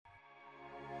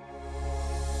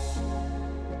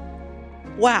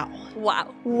Wow.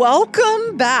 Wow.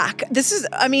 Welcome back. This is,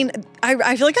 I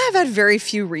feel like I've had very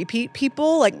few repeat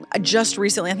people. Like just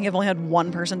recently, I think I've only had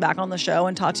one person back on the show,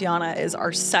 and Tatiana is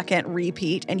our second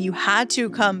repeat, and you had to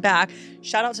come back.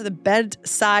 Shout out to the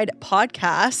Bedside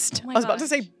Podcast. Oh I was about to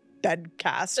say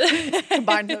Bedcast.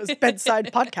 Combine those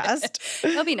Bedside Podcast.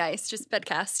 That'll be nice. Just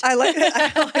Bedcast. I like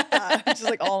that. It's just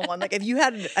like all in one. Like if you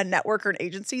had a network or an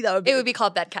agency, that would be. It would be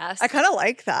called Bedcast. I kind of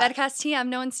like that. Bedcast TM.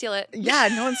 No one steal it. Yeah,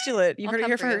 no one steal it. You I'll heard it come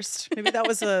here for you. first. Maybe that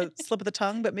was a slip of the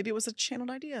tongue, but maybe it was a channeled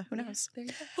idea. Who knows? There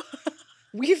you go.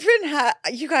 We've been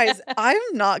you guys, I'm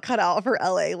not cut out for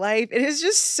LA life. It is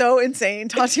just so insane.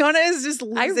 Tatiana is just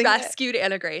losing I rescued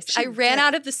Anna Grace. She I ran did.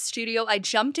 out of the studio. I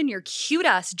jumped in your cute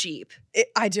ass Jeep.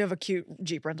 I do have a cute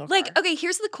Jeep rental car. Like, okay,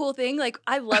 here's the cool thing. Like,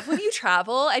 I love when you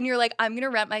travel and you're like, I'm going to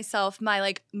rent myself my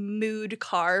like mood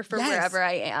car for Yes. wherever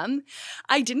I am.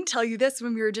 I didn't tell you this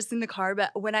when we were just in the car,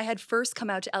 but when I had first come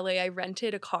out to LA, I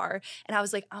rented a car and I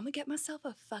was like, I'm going to get myself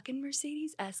a fucking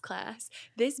Mercedes S-Class.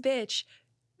 This bitch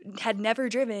had never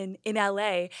driven in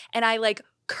LA, and I like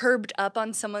curbed up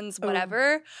on someone's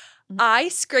whatever. I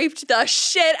scraped the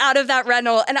shit out of that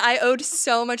rental, and I owed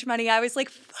so much money. I was like,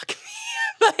 fuck me.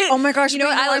 But, oh my gosh, you know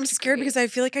what? I'm scared because I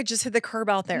feel like I just hit the curb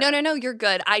out there. No, you're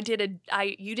good.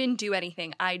 You didn't do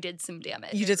anything. I did some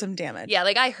damage. You did some damage. Yeah,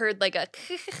 like I heard like a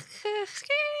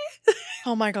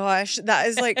Oh my gosh. That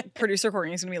is like producer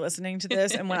Courtney's gonna be listening to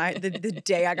this. And when the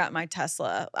day I got my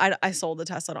Tesla, I sold the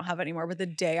Tesla, I don't have it anymore, but the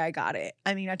day I got it,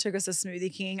 I mean, I took us to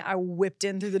Smoothie King, I whipped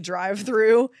in through the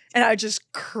drive-through and I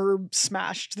just curb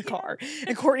smashed the car.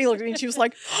 And Courtney looked at me and she was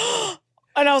like,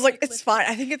 and I was like, it's fine.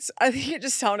 I think it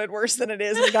just sounded worse than it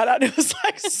is. And we got out and it was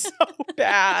like so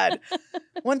bad.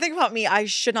 One thing about me, I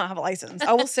should not have a license.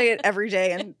 I will say it every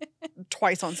day and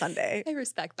twice on Sunday. I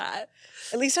respect that.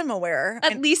 At least I'm aware.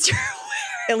 At least you're aware.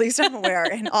 At least I'm aware.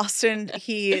 And Austin,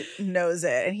 he knows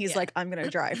it. And he's Yeah. like, I'm going to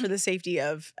drive for the safety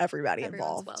of everybody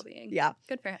Everyone's involved. well-being. Yeah.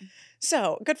 Good for him.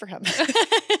 So good for him.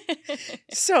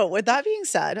 So with that being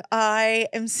said, I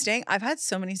am staying. I've had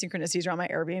so many synchronicities around my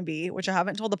Airbnb, which I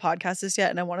haven't told the podcast this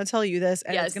yet. And I want to tell you this.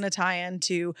 And Yes. it's going to tie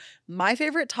into my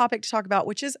favorite topic to talk about,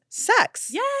 which is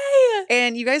sex. Yay!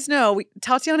 And you guys know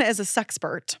Tatiana is a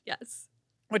sexpert, Yes.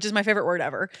 which is my favorite word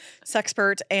ever,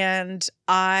 sexpert. And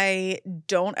I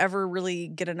don't ever really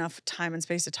get enough time and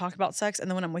space to talk about sex.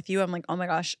 And then when I'm with you, I'm like, oh my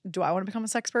gosh, do I want to become a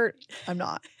sexpert? I'm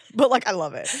not. But like, I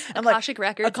love it. I'm like, Akashic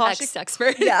Records, Akashic-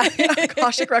 ex-expert. yeah,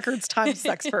 Akashic Records times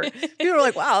sexpert. People are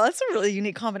like, wow, that's a really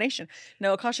unique combination.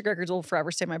 No, Akashic Records will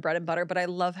forever stay my bread and butter, but I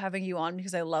love having you on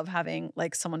because I love having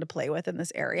like someone to play with in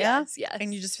this area. Yes.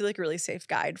 And you just feel like a really safe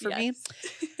guide for me.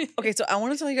 Yes. Okay, so I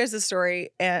want to tell you guys this story,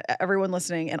 and everyone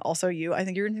listening, and also you. I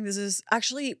think you're gonna think this is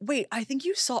actually. Wait, I think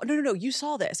you saw. No. You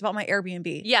saw this about my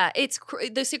Airbnb. Yeah,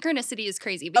 the synchronicity is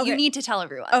crazy, but you Okay. need to tell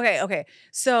everyone. Okay.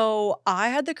 So I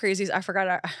had the crazies. I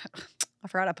forgot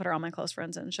I put her on my close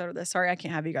friends and showed her this. Sorry, I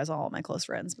can't have you guys all my close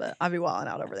friends, but I'll be wilding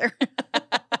out over there.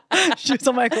 She was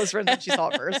on my close friends and she saw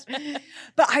it first.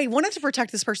 But I wanted to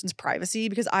protect this person's privacy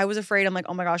because I was afraid. I'm like,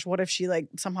 oh my gosh, what if she like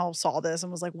somehow saw this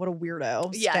and was like, what a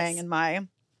weirdo Yes. staying in my.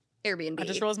 Airbnb. I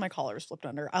just realized my collar is flipped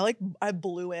under. I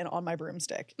blew in on my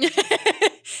broomstick.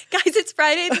 Guys, it's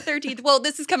Friday the 13th. Well,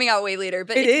 this is coming out way later,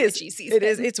 but It it's is. witchy season. It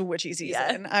is. It's witchy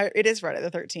season. Yeah. It is Friday the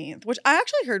 13th, which I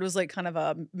actually heard was like kind of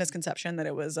a misconception that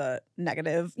it was a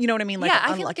negative. You know what I mean? Like yeah,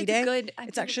 an I feel like unlucky it's day. a good.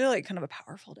 It's actually like kind of a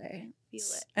powerful day. feel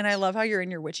it. And I love how you're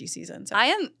in your witchy season. So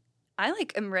I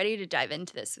like am ready to dive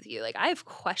into this with you. Like I have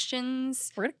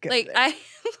questions. we're gonna get Like it. I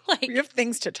like We have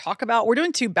things to talk about. We're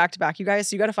doing 2 back to back, you guys.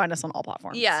 So you got to find us on all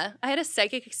platforms. yeah, I had a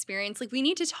psychic experience. Like we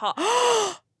need to talk.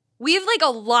 We have like a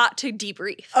lot to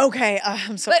debrief. Okay.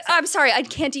 I'm so. But excited. I'm sorry, I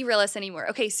can't derail us anymore.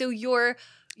 Okay, so your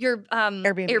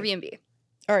Airbnb.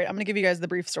 All right. I'm gonna give you guys the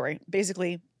brief story.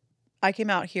 Basically, I came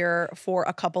out here for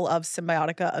a couple of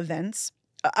Symbiotica events.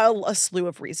 A slew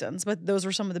of reasons, but those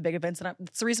were some of the big events, and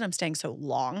it's the reason I'm staying so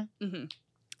long. Mm-hmm.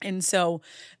 And so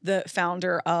the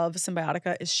founder of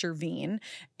Symbiotica is Sherveen.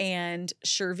 And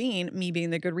Sherveen, me being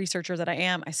the good researcher that I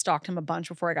am, I stalked him a bunch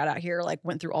before I got out here, like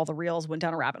went through all the reels, went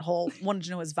down a rabbit hole, wanted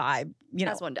to know his vibe, you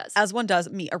know. As one does. As one does,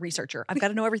 me, a researcher. I've got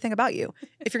to know everything about you.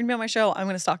 If you're gonna be on my show, I'm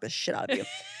gonna stalk the shit out of you.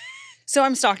 So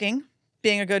I'm stalking,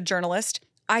 being a good journalist.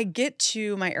 I get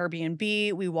to my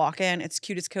Airbnb, we walk in, it's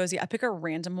cute, it's cozy. I pick a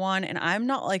random one, and I'm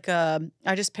not like I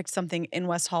just picked something in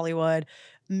West Hollywood,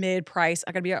 mid-price.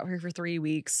 I gotta be out here for 3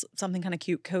 weeks, something kind of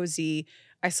cute, cozy.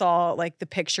 I saw like the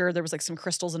picture, there was like some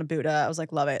crystals and a Buddha. I was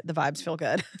like, love it, the vibes feel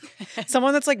good.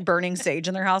 Someone that's like burning sage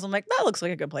in their house, I'm like, that looks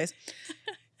like a good place.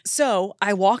 So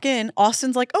I walk in,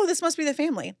 Austin's like, oh, this must be the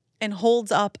family, and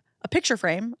holds up a picture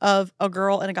frame of a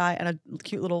girl and a guy and a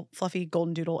cute little fluffy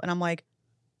golden doodle. And I'm like,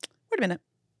 wait a minute.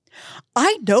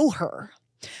 I know her.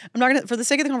 I'm not going to, for the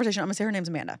sake of the conversation, I'm going to say her name's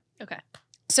Amanda. Okay.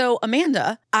 So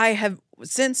Amanda, I have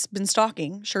since been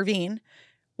stalking Shervin.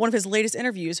 One of his latest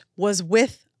interviews was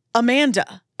with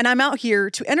Amanda. And I'm out here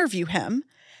to interview him.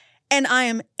 And I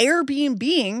am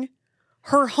Airbnb-ing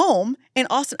her home in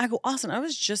Austin. I go, Austin, I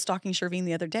was just stalking Shervin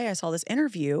the other day. I saw this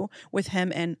interview with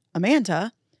him and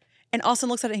Amanda. And Austin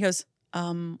looks at it and he goes,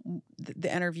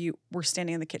 the interview, we're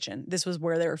standing in the kitchen. This was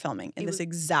where they were filming in this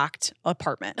exact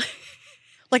apartment.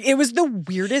 Like, it was the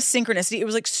weirdest synchronicity. It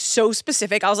was like so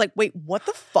specific. I was like, wait, what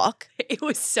the fuck? It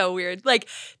was so weird. Like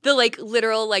the like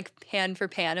literal like pan for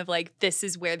pan of like, this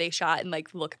is where they shot and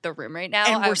like, look at the room right now.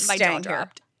 And we're my jaw staying here.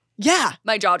 dropped. Yeah.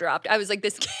 My jaw dropped. I was like,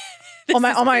 this All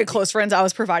my close friends, I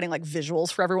was providing like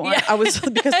visuals for everyone. Yeah. I was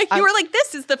because you were like,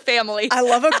 this is the family. I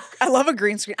love a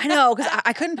green screen. I know, because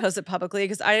I couldn't post it publicly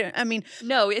because I mean,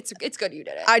 no, it's good you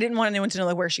did it. I didn't want anyone to know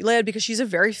like where she lived because she's a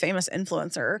very famous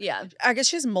influencer. Yeah. I guess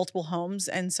she has multiple homes,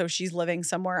 and so she's living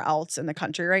somewhere else in the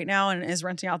country right now and is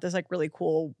renting out this like really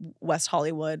cool West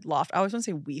Hollywood loft. I always want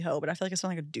to say WeHo, but I feel like I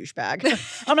sound like a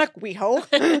douchebag. I'm like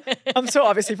WeHo. I'm so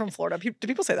obviously from Florida. Do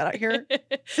people say that out here?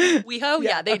 WeHo?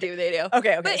 Yeah, they do.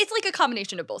 Okay. But it's like a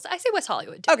combination of both. I say West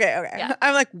Hollywood too. Okay. Yeah.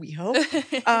 I'm like,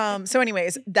 WeHo. So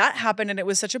anyways, that happened and it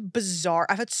was such a bizarre,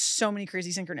 I've had so many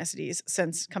crazy synchronicities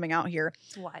since coming out here.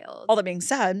 It's wild. All that being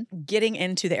said, getting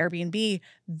into the Airbnb,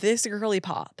 this girly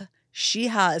pop, she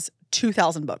has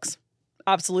 2,000 books.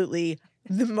 Absolutely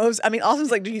the most. I mean,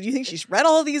 Austin's like, do you think she's read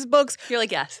all of these books? You're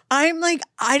like, yes. I'm like,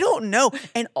 I don't know.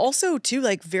 And also too,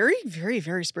 like very, very,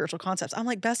 very spiritual concepts. I'm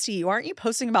like, bestie, why aren't you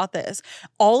posting about this?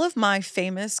 All of my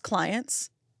famous clients,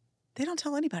 they don't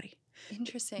tell anybody.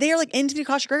 Interesting. They are like into the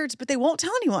Akashic Records, but they won't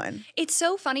tell anyone. It's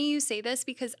so funny you say this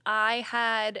because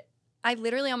I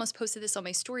literally almost posted this on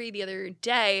my story the other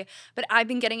day, but I've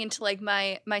been getting into like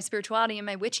my spirituality and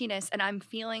my witchiness, and I'm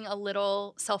feeling a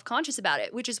little self-conscious about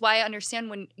it, which is why I understand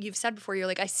when you've said before, you're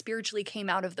like, I spiritually came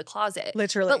out of the closet.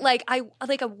 Literally. But like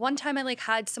one time I like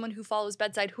had someone who follows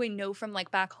bedside who I know from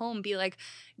like back home be like,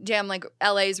 damn, like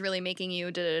LA is really making you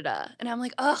da da da. And I'm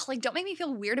like, ugh, like don't make me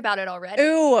feel weird about it already.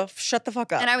 Ooh, shut the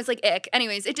fuck up. And I was like, ick.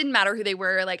 Anyways, it didn't matter who they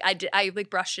were. Like I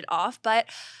like brushed it off, but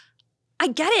I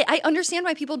get it. I understand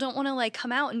why people don't want to like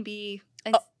come out and be.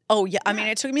 Oh yeah. I mean,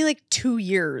 it took me like 2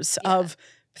 years of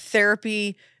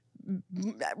therapy,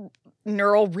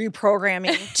 neural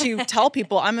reprogramming to tell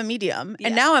people I'm a medium.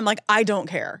 And now I'm like, I don't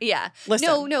care. Yeah.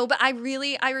 Listen. No, but I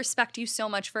respect you so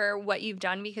much for what you've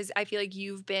done because I feel like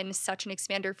you've been such an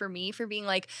expander for me for being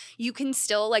like, you can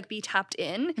still like be tapped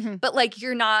in, but like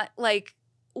you're not like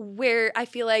where I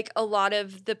feel like a lot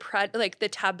of the the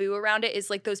taboo around it is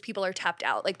like those people are tapped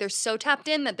out. Like they're so tapped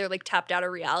in that they're like tapped out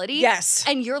of reality. Yes.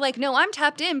 And you're like, no, I'm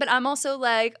tapped in, but I'm also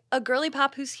like a girly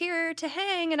pop who's here to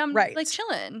hang and I'm like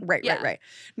chilling. Right.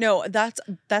 No,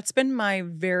 that's been my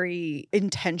very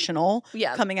intentional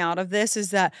coming out of this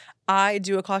is that I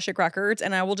do Akashic Records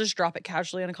and I will just drop it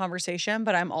casually in a conversation,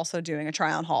 but I'm also doing a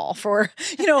try on haul for,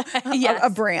 a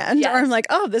brand. Yes. Or I'm like,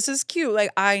 oh, this is cute.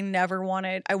 Like I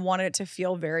wanted it to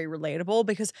feel very relatable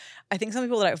because I think some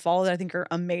people that I follow that I think are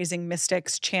amazing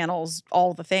mystics, channels,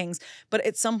 all the things. But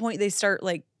at some point they start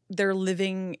like they're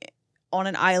living on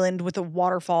an island with a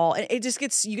waterfall and it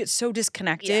just you get so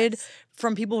disconnected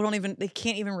from people who they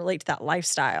can't even relate to that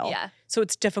lifestyle. Yeah. So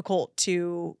it's difficult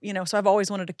to, so I've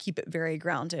always wanted to keep it very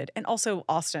grounded. And also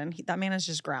Austin, that man is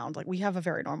just ground. Like we have a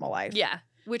very normal life. Yeah.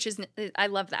 Which is, I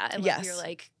love that. I love your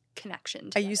like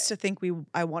connection together. I used to think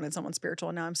I wanted someone spiritual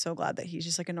and now I'm so glad that he's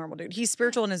just like a normal dude. He's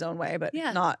spiritual in his own way, but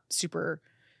not super.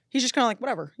 He's just kind of like,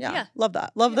 whatever. Yeah. Love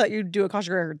that. Love that you do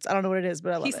Akashic Records. I don't know what it is,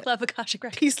 but I love it. Peace, love, Akashic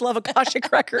Records. Peace, love,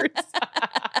 Akashic Records.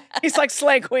 He's like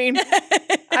Slay Queen.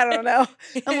 I don't know.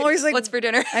 I'm always like, what's for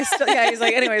dinner? He's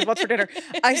like, anyways, what's for dinner?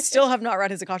 I still have not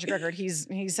read his Akashic Record.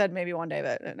 He said maybe one day,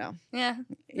 but no. Yeah.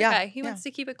 Okay. He wants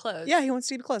to keep it closed. Yeah, he wants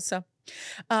to keep it closed. So,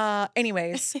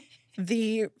 anyways,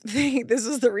 this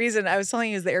is the reason I was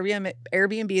telling you is the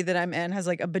Airbnb that I'm in has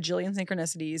like a bajillion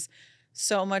synchronicities.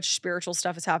 So much spiritual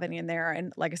stuff is happening in there.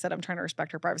 And like I said, I'm trying to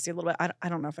respect her privacy a little bit. I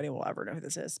don't know if anyone will ever know who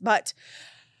this is, but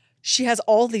she has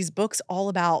all these books all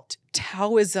about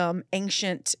Taoism,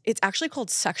 ancient. It's actually called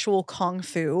Sexual Kung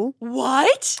Fu.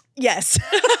 What? Yes.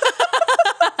 I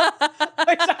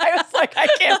was like, I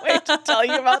can't wait to tell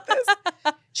you about this.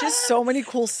 She has so many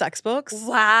cool sex books.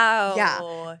 Wow.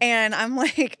 Yeah. And I'm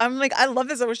like, I love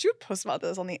this. I wish you would post about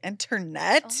this on the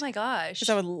internet. Oh my gosh. Because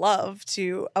I would love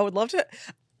to.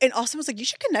 And Austin was like, you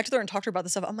should connect with her and talk to her about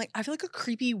this stuff. I'm like, I feel like a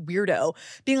creepy weirdo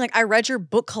being like, I read your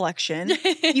book collection,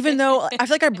 even though I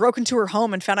feel like I broke into her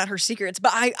home and found out her secrets.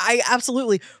 But I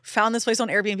absolutely found this place on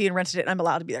Airbnb and rented it and I'm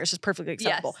allowed to be there. It's just perfectly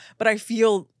acceptable. Yes. But I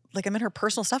feel like I'm in her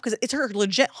personal stuff because it's her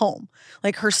legit home.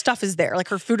 Like her stuff is there. Like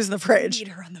her food is in the fridge. Need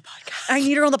her on the podcast. I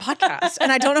need her on the podcast.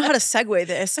 And I don't know how to segue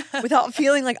this without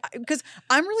feeling like, because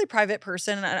I'm a really private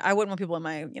person and I wouldn't want people in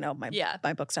my,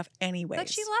 my book stuff anyways. But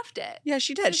she left it. Yeah,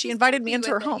 she did. She invited me into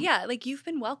her home. Yeah, like you've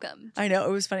been welcomed. I know.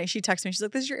 It was funny. She texted me. She's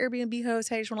like, this is your Airbnb host.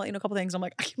 Hey, I just want to let you know a couple things. I'm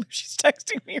like, I can't believe she's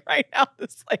texting me right now.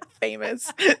 This like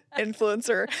famous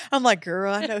influencer. I'm like,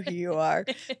 girl, I know who you are.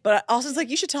 But Austin's like,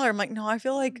 you should tell her. I'm like, no, I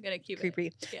feel like I'm gonna keep creepy.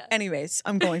 It. Yeah. Anyways,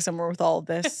 I'm going somewhere with all of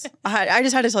this. I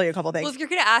just had to tell you a couple things. Well, if you're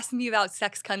gonna ask me about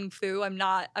sex kung fu, I'm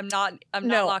not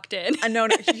locked in. No,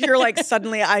 you're like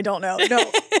suddenly I don't know.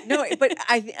 No. But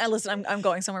I listen. I'm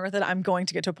going somewhere with it. I'm going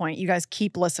to get to a point. You guys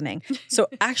keep listening. So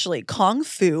actually, kung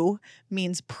fu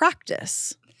means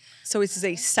practice. So it's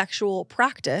a sexual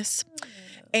practice,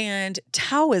 and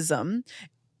Taoism.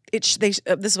 This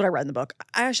is what I read in the book.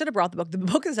 I should have brought the book. The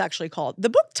book is actually called. The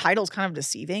book title is kind of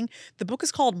deceiving. The book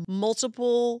is called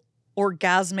Multiple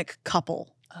Orgasmic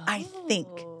Couple. Oh. I think.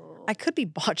 I could be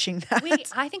botching that. Wait,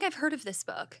 I think I've heard of this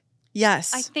book.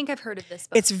 Yes. I think I've heard of this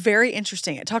book. It's very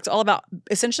interesting. It talks all about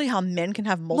essentially how men can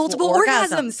have multiple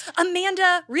orgasms.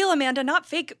 Amanda, real Amanda, not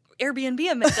fake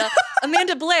Airbnb Amanda.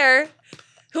 Amanda Blair,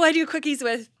 who I do quickies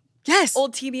with. Yes.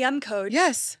 Old TBM code.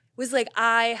 Yes. Was like,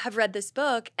 I have read this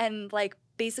book and like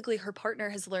basically her partner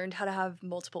has learned how to have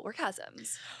multiple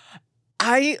orgasms.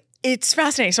 It's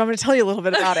fascinating. So I'm going to tell you a little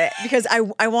bit about it because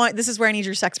I want, this is where I need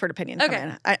your sexpert opinion to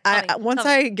come in. Once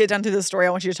I get done through this story, I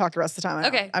want you to talk the rest of the time.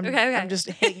 Okay. I'm just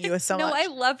hitting you with so much. No, I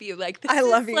love you. Like, this I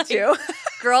love you too.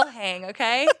 Girl hang,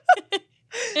 okay?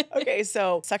 Okay,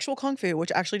 so sexual kung fu,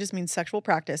 which actually just means sexual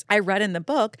practice. I read in the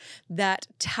book that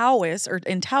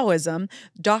in Taoism,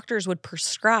 doctors would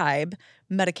prescribe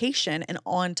medication and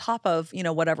on top of,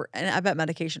 whatever, and I bet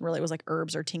medication really was like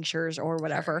herbs or tinctures or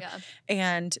whatever. Sure, yeah.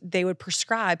 And they would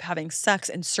prescribe having sex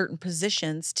in certain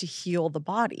positions to heal the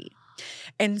body.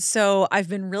 And so I've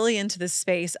been really into this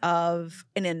space of,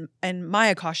 and in my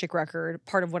Akashic record,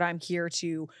 part of what I'm here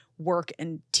to work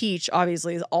and teach,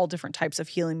 obviously, is all different types of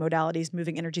healing modalities,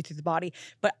 moving energy through the body.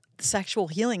 But sexual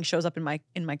healing shows up in my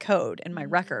code, in my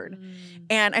record.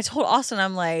 And I told Austin,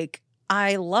 I'm like,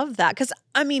 I love that. Because,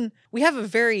 we have a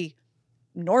very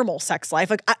normal sex life.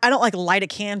 Like, I don't like light a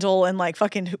candle and like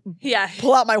fucking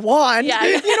pull out my wand. Yeah.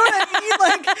 You know what I mean?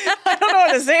 Like, I don't know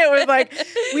how to say it with like,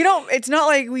 it's not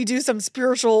like we do some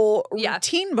spiritual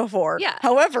routine before. Yeah.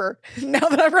 However, now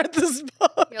that I've read this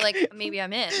book, you're like, maybe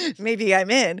I'm in. Maybe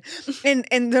I'm in.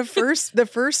 And the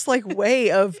first like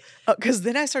way of, because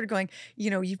then I started going,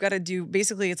 you've got to do,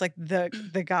 basically it's like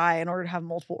the guy, in order to have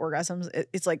multiple orgasms,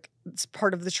 it's like, it's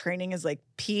part of the training is like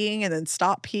peeing and then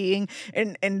stop peeing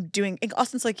and doing, and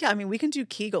Austin's like, yeah, we can do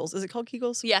Kegels. Is it called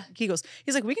Kegels? Yeah. Kegels.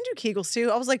 He's like, we can do Kegels too.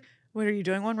 I was like, wait, are you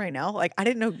doing one right now? Like, I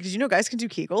didn't know. Did you know guys can do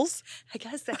Kegels? I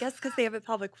guess because they have a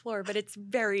pelvic floor, but it's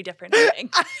very different, I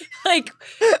think. Like,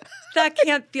 that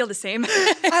can't feel the same.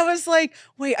 I was like,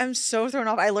 wait, I'm so thrown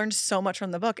off. I learned so much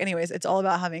from the book. Anyways, it's all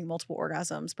about having multiple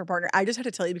orgasms per partner. I just had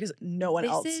to tell you because no one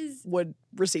else would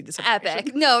receive this information.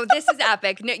 Epic. No, this is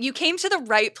epic. No, you came to the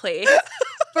right place.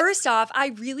 First off, I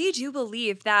really do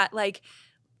believe that, like,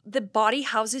 the body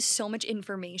houses so much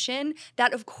information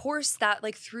that, of course, that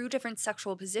like through different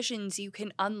sexual positions, you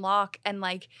can unlock and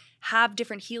like have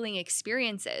different healing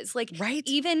experiences. Like, right.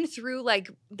 Even through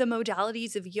like the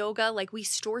modalities of yoga, like we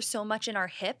store so much in our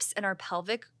hips and our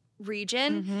pelvic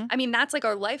region. That's like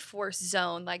our life force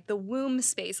zone, like the womb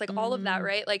space, like all of that,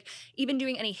 right? Like even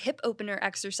doing any hip opener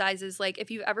exercises, like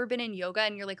if you've ever been in yoga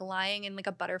and you're like lying in like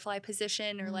a butterfly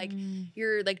position or like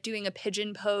you're like doing a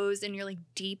pigeon pose and you're like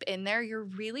deep in there, you're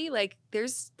really like,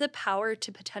 there's the power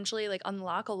to potentially like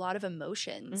unlock a lot of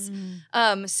emotions.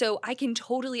 So I can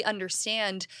totally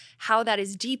understand how that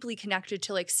is deeply connected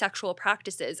to like sexual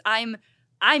practices.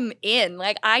 I'm in.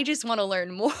 Like, I just want to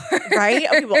learn more. Right?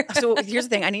 Okay, well, so here's the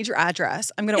thing. I need your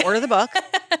address. I'm going to order the book.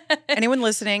 Anyone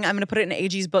listening, I'm going to put it in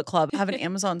AG's book club. I have an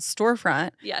Amazon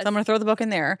storefront. Yes. So I'm going to throw the book in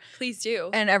there. Please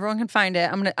do. And everyone can find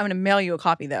it. I'm going to mail you a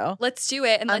copy, though. Let's do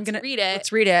it, and let's read it.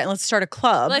 Let's read it, and let's start a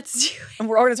club. Let's do it. And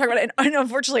we're all going to talk about it. And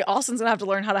unfortunately, Austin's going to have to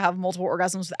learn how to have multiple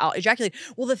orgasms without ejaculating.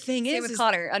 Well, the thing Same with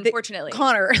Connor, unfortunately.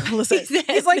 Connor, listen.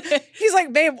 he's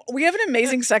like, babe, we have an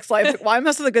amazing sex life. Why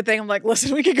mess with a good thing? I'm like,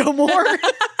 listen, we could go more.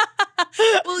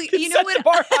 Well, you know what? The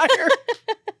bar higher.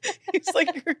 He's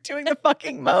like, you're doing the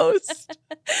fucking most.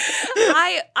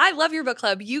 I love your book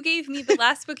club. You gave me, the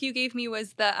last book you gave me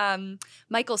was the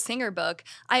Michael Singer book.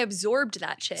 I absorbed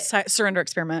that shit. Surrender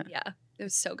Experiment. Yeah. It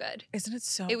was so good. Isn't it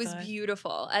so It was good?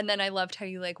 beautiful. And then I loved how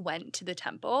you like went to the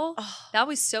temple. Oh, That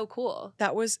was so cool.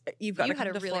 that was, you've got You to come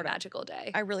had a to really Florida. magical day.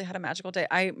 I really had a magical day.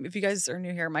 If you guys are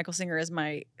new here, Michael Singer is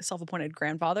my self-appointed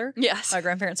grandfather. Yes. My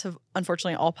grandparents have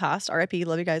unfortunately all passed. R.I.P.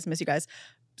 Love you guys. Miss you guys.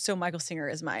 So Michael Singer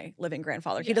is my living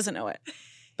grandfather. He Yeah. doesn't know it,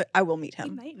 but I will meet You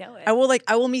him. might know it.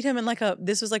 I will meet him in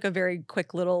this was like a very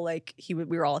quick little, we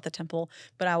were all at the temple,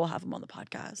 but I will have him on the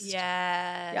podcast.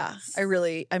 Yes. Yeah.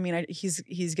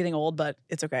 He's getting old, but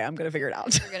it's okay. I'm going to figure it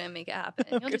out. We're going to make it happen.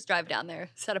 You'll just drive down there,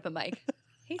 set up a mic.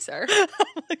 Hey, sir.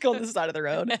 Like on the side of the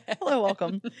road. Hello,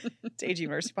 welcome to AG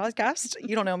University Podcast.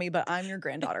 You don't know me, but I'm your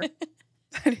granddaughter.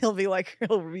 And he'll be like,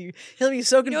 he'll be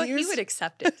so confused. You know what? He would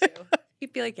accept it too.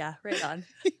 He'd be like, yeah, right on.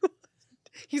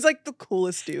 He's like the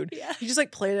coolest dude. Yeah. He just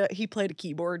like played a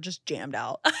keyboard, just jammed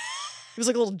out. It was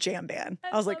like a little jam band.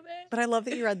 I was like, love it. but I love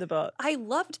that you read the book. I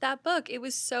loved that book. It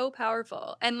was so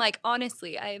powerful. And like,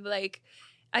 honestly, I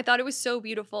thought it was so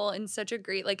beautiful and such a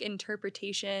great like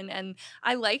interpretation. And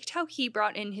I liked how he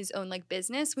brought in his own like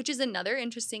business, which is another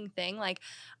interesting thing. Like,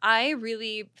 I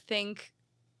really think,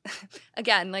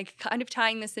 again, like kind of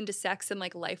tying this into sex and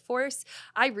like life force,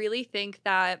 I really think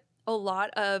that a lot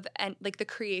of like the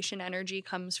creation energy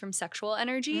comes from sexual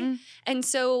energy. And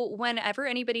so whenever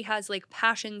anybody has like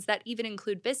passions that even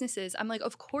include businesses, I'm like,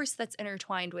 of course that's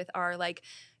intertwined with our like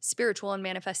spiritual and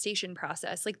manifestation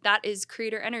process. Like that is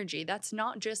creator energy. That's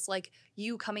not just like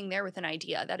you coming there with an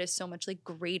idea. That is so much like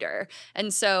greater.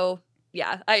 And so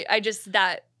yeah, I just,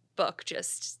 that book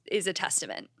just is a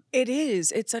testament. It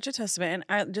is. It's such a testament.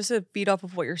 And just to feed off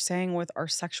of what you're saying with our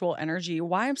sexual energy,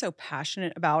 why I'm so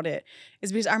passionate about it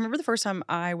is because I remember the first time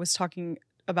I was talking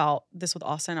about this with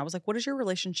Austin, I was like, what is your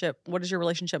relationship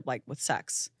like with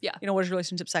sex? Yeah. You know, what is your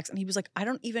relationship sex? And he was like, I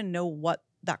don't even know what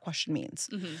that question means.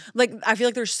 Mm-hmm. Like, I feel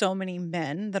like there's so many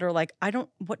men that are like,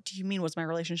 what do you mean? What's my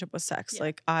relationship with sex?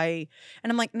 Yeah. And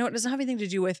I'm like, no, it doesn't have anything to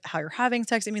do with how you're having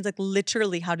sex. It means like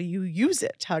literally, how do you use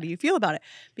it? How do you feel about it?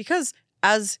 Because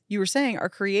as you were saying, our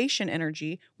creation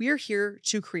energy, we are here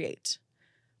to create.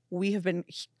 We have been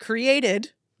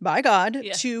created by God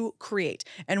to create.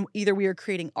 And either we are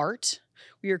creating art,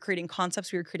 we are creating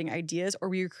concepts, we are creating ideas, or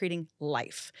we are creating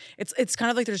life. It's kind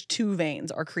of like there's two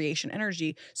veins, our creation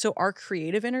energy. So our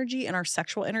creative energy and our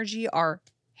sexual energy are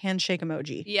handshake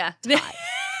emoji. Yeah.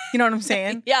 You know what I'm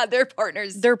saying? Yeah, they're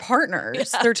partners. They're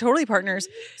partners. Yeah. They're totally partners.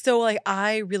 So like,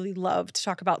 I really love to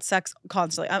talk about sex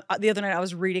constantly. The other night I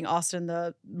was reading Austin,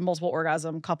 the multiple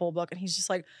orgasm couple book, and he's just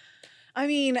like, I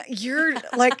mean, you're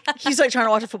like, he's like trying to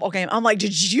watch a football game. I'm like,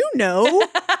 did you know?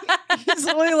 He's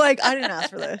literally like, I didn't ask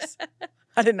for this.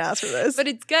 But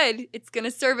it's good. It's going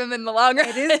to serve him in the long run.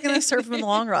 It is going to serve him in the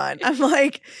long run. I'm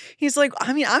like, he's like,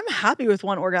 I mean, I'm happy with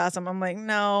one orgasm. I'm like,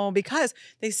 no, because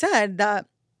they said that,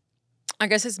 I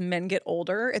guess as men get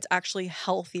older, it's actually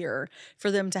healthier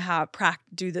for them to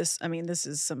do this. I mean, this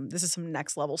is some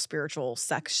next level spiritual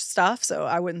sex stuff. So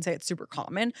I wouldn't say it's super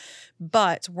common,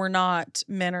 but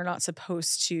men are not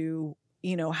supposed to,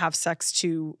 have sex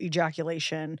to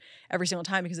ejaculation every single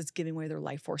time because it's giving away their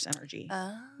life force energy.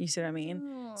 Oh. You see what I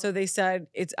mean? So they said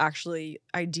it's actually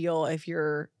ideal if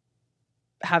you're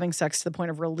having sex to the point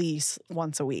of release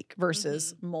once a week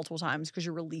versus multiple times because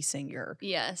you're releasing your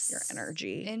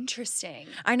energy. Interesting.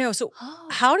 I know. So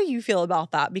how do you feel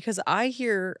about that? Because I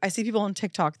see people on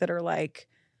TikTok that are like,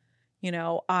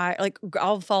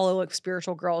 I'll follow like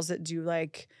spiritual girls that do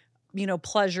like,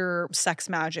 pleasure sex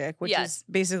magic, which is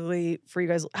basically for you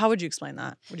guys. How would you explain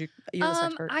that? You're the sex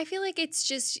expert. I feel like it's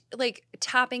just like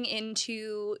tapping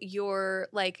into your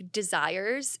like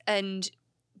desires and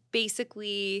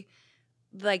basically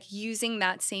like using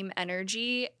that same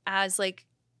energy as like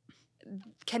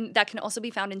can also be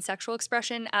found in sexual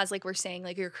expression as like we're saying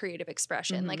like your creative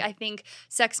expression. Mm-hmm. Like I think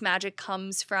sex magic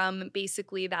comes from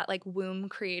basically that like womb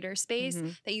creator space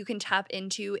that you can tap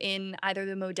into in either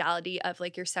the modality of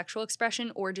like your sexual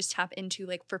expression or just tap into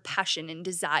like for passion and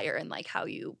desire and like how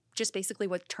you just basically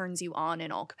what turns you on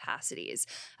in all capacities,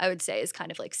 I would say is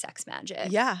kind of like sex magic.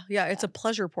 Yeah. It's a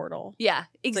pleasure portal. Yeah,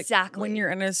 exactly. Like when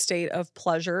you're in a state of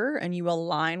pleasure and you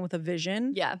align with a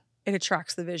vision. Yeah. It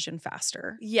attracts the vision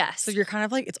faster. Yes. So you're kind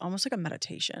of like, it's almost like a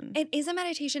meditation. It is a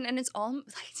meditation, and it's all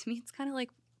like to me. It's kind of like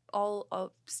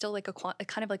all still like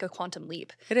kind of like a quantum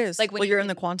leap. It is like when you're in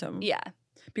the quantum. Yeah.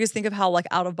 Because think of how like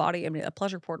out of body, I mean, a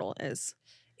pleasure portal is.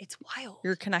 It's wild.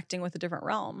 You're connecting with a different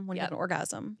realm when you have an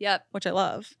orgasm. Yep. Which I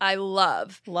love. I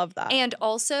love. Love that. And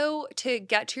also to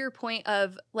get to your point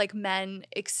of like men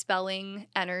expelling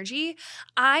energy,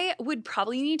 I would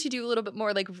probably need to do a little bit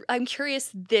more. Like, I'm curious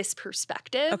this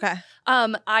perspective. Okay.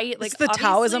 I like it's the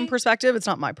Taoism perspective. It's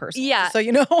not my personal. Yeah. So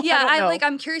you know. Yeah. I don't know.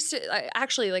 I'm curious to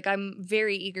actually like I'm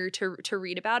very eager to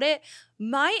read about it.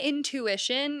 My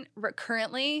intuition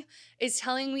currently is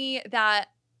telling me that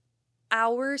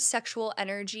our sexual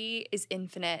energy is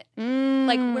infinite.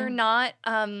 Like we're not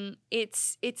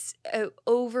it's a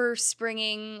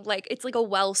overspringing, like it's like a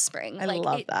wellspring. I like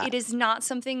love that. It is not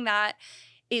something that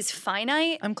is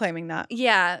finite. I'm claiming that.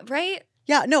 Yeah, right?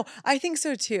 Yeah, no, I think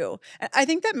so too. I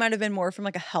think that might have been more from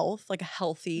like a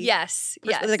healthy Yes.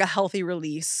 like a healthy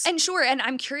release. And sure, and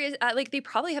I'm curious, like they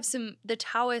probably have the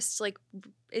Taoists, like,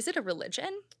 is it a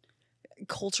religion?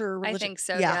 Culture, religion. I think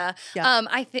so. Yeah.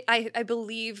 I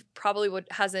believe probably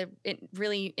what has a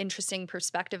really interesting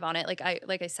perspective on it. Like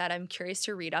I said, I'm curious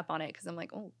to read up on it because I'm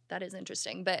like, oh, that is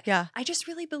interesting. But yeah, I just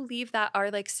really believe that our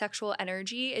like sexual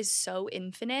energy is so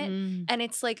infinite, and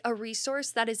it's like a resource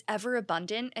that is ever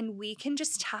abundant, and we can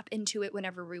just tap into it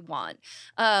whenever we want.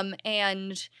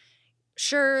 And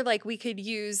sure, like we could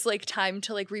use like time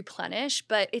to like replenish,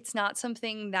 but it's not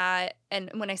something that,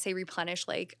 and when I say replenish,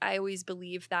 like I always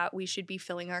believe that we should be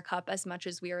filling our cup as much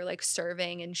as we are like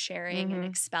serving and sharing and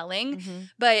expelling.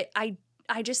 But I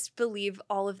just believe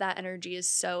all of that energy is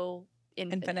so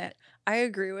infinite. I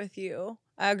agree with you.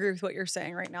 I agree with what you're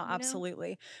saying right now.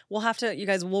 Absolutely. We'll have to, you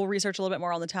guys, we'll research a little bit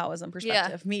more on the Taoism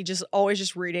perspective. Me just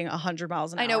always reading 100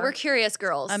 miles an hour. I know, we're curious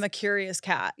girls. I'm a curious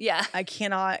cat. Yeah. I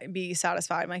cannot be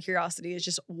satisfied. My curiosity is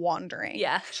just wandering.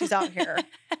 Yeah. She's out here.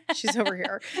 She's over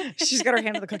here. She's got her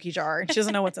hand in the cookie jar. She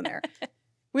doesn't know what's in there.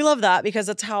 We love that because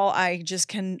that's how I just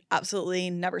can absolutely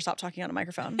never stop talking on a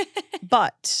microphone.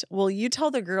 But will you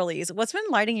tell the girlies what's been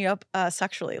lighting you up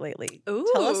sexually lately? Ooh.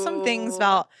 Tell us some things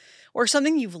about, or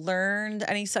something you've learned,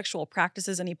 any sexual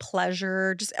practices, any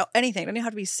pleasure, just anything. It doesn't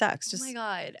have to be sex. Just oh my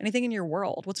God. Anything in your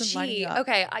world. What's been lighting you up?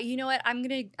 Okay, you know what? I'm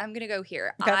gonna go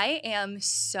here. Okay. I am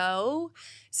so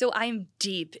I'm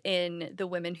deep in the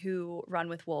Women Who Run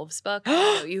with Wolves book. I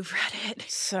know you've read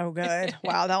it. So good.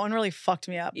 Wow, that one really fucked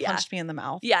me up. Yeah. Punched me in the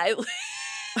mouth. Yeah, it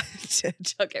Did.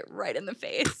 took it right in the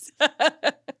face.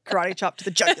 Karate chop to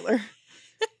the jugular.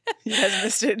 You guys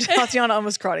missed it. Tatiana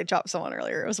almost karate chopped someone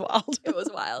earlier. It was wild. It was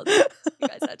wild. You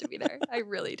guys had to be there. I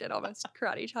really did almost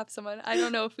karate chop someone. I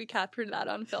don't know if we captured that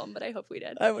on film, but I hope we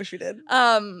did. I wish we did.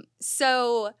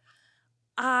 So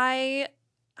I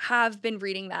have been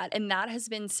reading that, and that has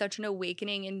been such an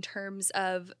awakening in terms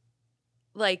of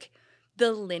like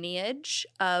the lineage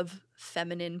of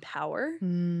feminine power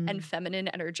and feminine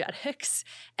energetics.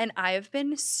 And I have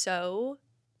been so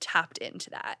tapped into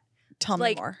that. Tell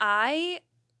me more.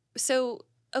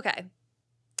 Okay.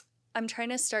 I'm trying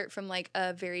to start from like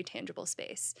a very tangible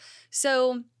space.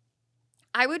 So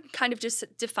I would kind of just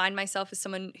define myself as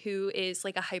someone who is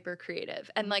like a hyper creative,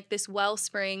 and like this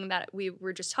wellspring that we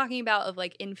were just talking about of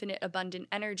like infinite abundant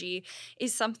energy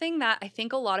is something that I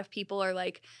think a lot of people are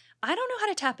like, I don't know how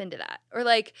to tap into that. Or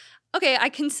like, okay, I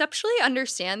conceptually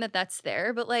understand that that's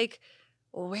there, but like,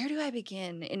 where do I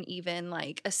begin in even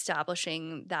like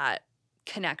establishing that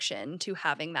connection to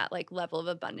having that like level of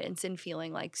abundance and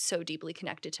feeling like so deeply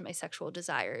connected to my sexual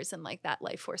desires and like that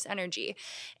life force energy?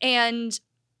 And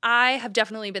I have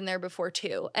definitely been there before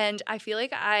too. And I feel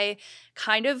like I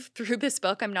kind of, through this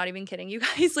book, I'm not even kidding you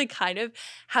guys, like kind of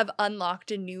have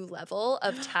unlocked a new level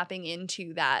of tapping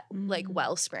into that like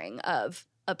wellspring of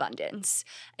abundance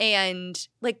and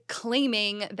like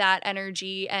claiming that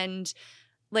energy and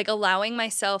like allowing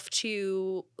myself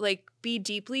to like be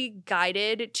deeply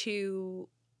guided to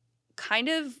kind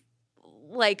of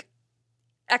like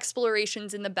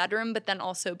explorations in the bedroom, but then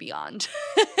also beyond.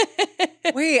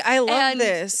 Wait, I love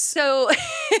this. So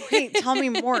wait, tell me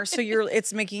more. So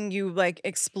it's making you like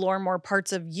explore more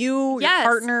parts of you, your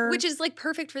partner. Which is like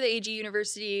perfect for the AG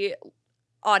University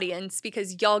audience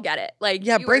because y'all get it. Like,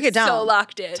 yeah, break it down. So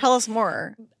locked in. Tell us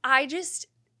more. I just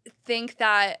think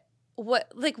that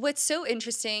what's so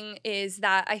interesting is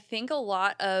that I think a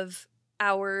lot of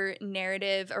our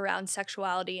narrative around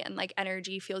sexuality and like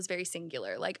energy feels very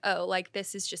singular. Like, oh, like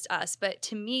this is just us. But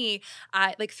to me,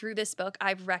 I like through this book,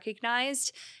 I've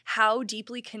recognized how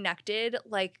deeply connected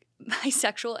like my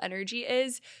sexual energy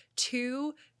is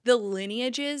to the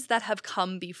lineages that have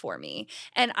come before me.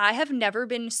 And I have never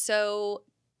been so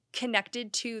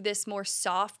connected to this more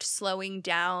soft, slowing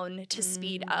down to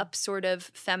speed up sort of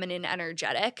feminine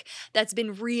energetic that's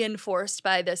been reinforced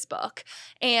by this book.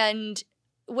 And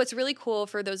what's really cool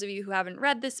for those of you who haven't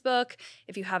read this book,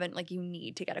 if you haven't, like, you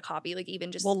need to get a copy, like,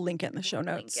 even just We'll link it in the show link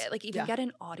notes. it. Like, even Yeah. get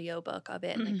an audiobook of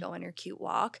it and like go on your cute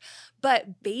walk.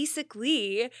 But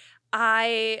basically,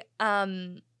 I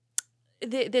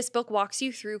this book walks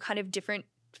you through kind of different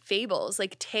fables,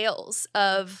 like tales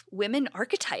of women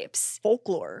archetypes.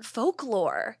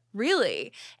 Folklore,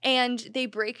 really. And they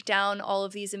break down all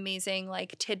of these amazing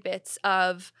like tidbits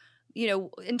of, you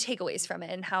know, and takeaways from it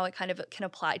and how it kind of can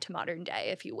apply to modern day,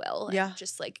 if you will. Yeah. And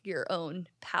just like your own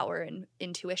power and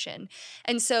intuition.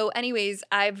 And so anyways,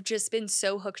 I've just been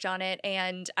so hooked on it.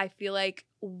 And I feel like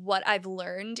what I've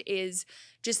learned is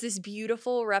just this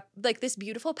beautiful this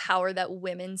beautiful power that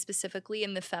women specifically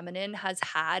in the feminine has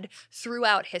had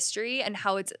throughout history, and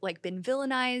how it's like been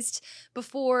villainized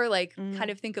before, like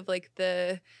kind of think of like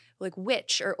the like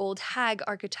witch or old hag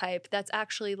archetype that's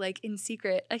actually like in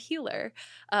secret a healer,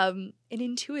 an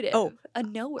intuitive, a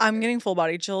knower. I'm getting full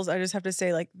body chills. I just have to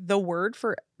say, like, the word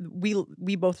for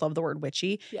we both love the word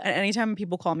witchy. Yeah. And anytime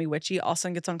people call me witchy,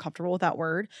 Austin gets uncomfortable with that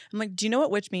word. I'm like, do you know what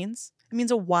witch means? It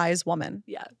means a wise woman.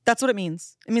 Yeah. That's what it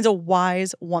means. It means a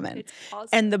wise woman. It's awesome.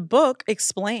 And the book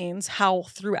explains how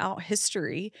throughout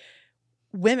history,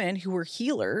 women who were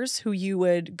healers, who you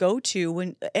would go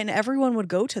to and everyone would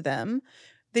go to them,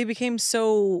 they became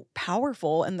so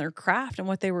powerful in their craft and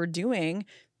what they were doing.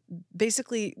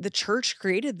 Basically, the church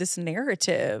created this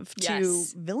narrative to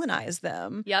villainize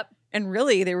them. Yep. And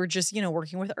really, they were just, you know,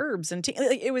 working with herbs and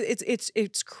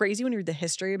it's crazy when you read the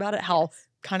history about it, how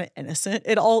kind of innocent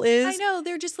it all is. I know,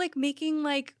 they're just like making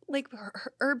like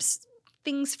herbs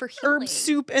things for healing. Herb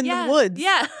soup in the woods.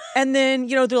 Yeah. And then,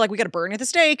 you know, they're like, we got to burn you at the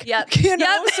stake. Yep. You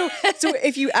know? Yep. So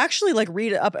if you actually like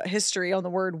read up history on the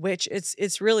word witch,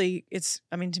 it's really,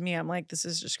 I mean, to me, I'm like, this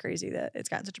is just crazy that it's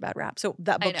gotten such a bad rap. So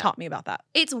that book taught me about that.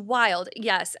 It's wild.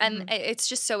 Yes. And it's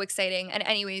just so exciting. And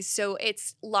anyways, so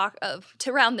it's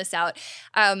to round this out,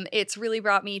 it's really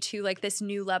brought me to like this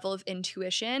new level of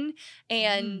intuition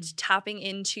and tapping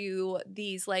into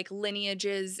these like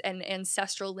lineages and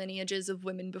ancestral lineages of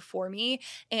women before me.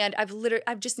 And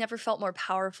I've just never felt more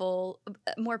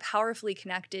powerfully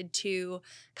connected to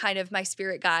kind of my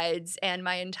spirit guides and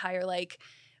my entire like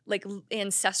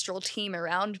ancestral team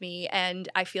around me. And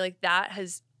I feel like that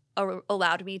has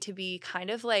allowed me to be kind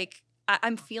of like,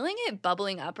 I'm feeling it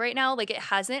bubbling up right now. Like it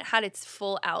hasn't had its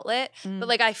full outlet, but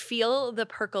like I feel the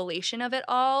percolation of it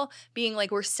all being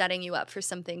like, we're setting you up for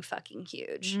something fucking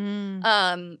huge.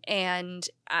 And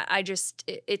I just,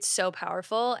 it's so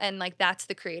powerful. And like, that's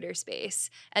the creator space.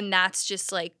 And that's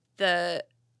just like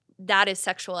that is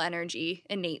sexual energy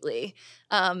innately.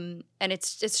 And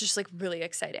it's just like really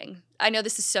exciting. I know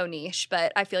this is so niche,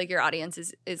 but I feel like your audience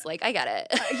is like, I get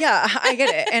it. Yeah, I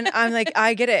get it. And I'm like,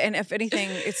 I get it. And if anything,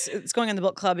 it's going on the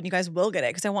book club and you guys will get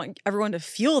it because I want everyone to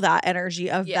feel that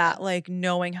energy of that, like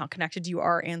knowing how connected you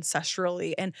are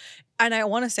ancestrally. And I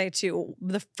want to say too,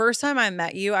 the first time I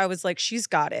met you, I was like, she's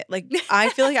got it. Like, I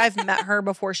feel like I've met her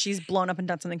before she's blown up and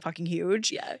done something fucking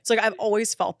huge. Yeah. So like, I've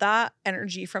always felt that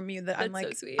energy from you that I'm like,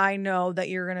 so sweet. I know that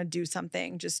you're going to do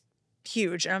something just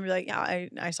huge. And I'm like, yeah,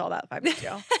 I saw that 5 years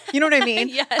ago. You know what I mean?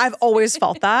 Yes. I've always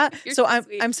felt that. So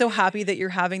I'm so happy that you're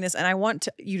having this. And I want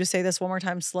you to say this one more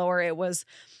time slower.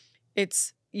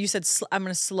 You said, I'm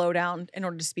going to slow down in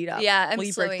order to speed up. Yeah, I'm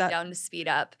slowing down to speed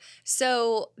up.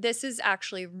 So this is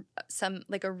actually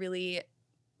a really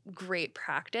great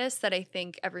practice that I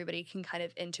think everybody can kind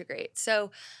of integrate.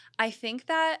 So I think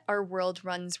that our world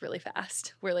runs really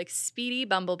fast. We're like speedy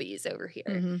bumblebees over here.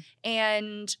 Mm-hmm.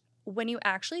 And when you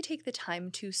actually take the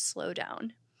time to slow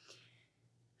down.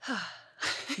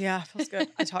 Yeah, feels good.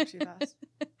 I talk too fast.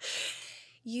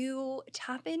 You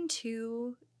tap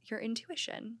into your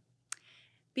intuition.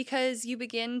 Because you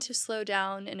begin to slow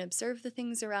down and observe the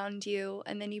things around you,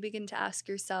 and then you begin to ask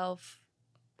yourself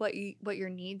what your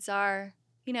needs are.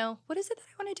 You know, what is it that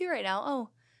I want to do right now? Oh,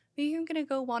 maybe I'm going to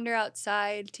go wander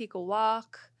outside, take a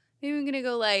walk. Maybe I'm going to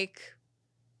go like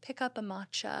pick up a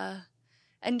matcha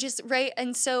and just, right?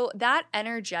 And so that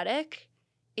energetic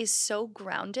is so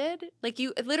grounded. Like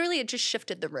it just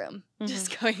shifted the room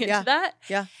just going into that.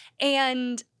 Yeah.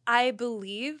 And I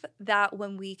believe that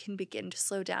when we can begin to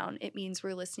slow down, it means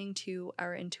we're listening to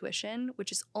our intuition,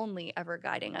 which is only ever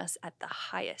guiding us at the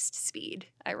highest speed,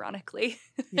 ironically.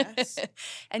 Yes.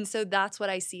 And so that's what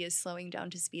I see as slowing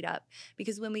down to speed up.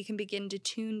 Because when we can begin to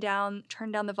turn down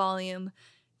the volume,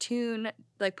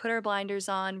 put our blinders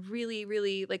on, really,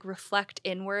 really like reflect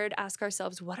inward, ask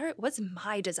ourselves, what's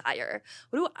my desire?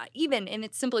 What do I, even in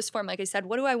its simplest form, like I said,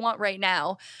 what do I want right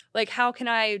now? Like, how can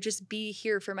I just be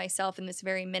here for myself in this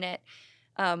very minute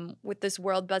with this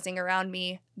world buzzing around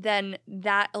me? Then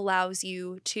that allows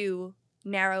you to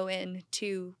narrow in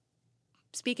to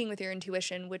speaking with your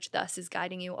intuition, which thus is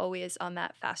guiding you always on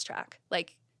that fast track.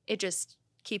 Like it just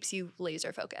keeps you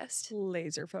laser focused.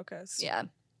 Laser focused. Yeah.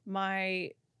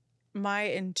 My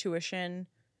intuition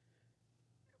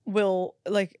will,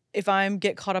 like, if I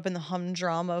get caught up in the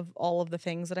humdrum of all of the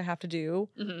things that I have to do,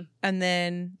 and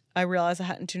then I realize I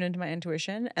hadn't tuned into my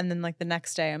intuition, and then like the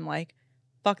next day I'm like,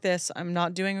 fuck this, I'm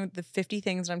not doing the 50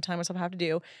 things that I'm telling myself I have to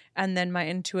do, and then my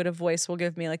intuitive voice will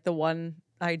give me like the one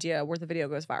idea where the video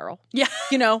goes viral. Yeah.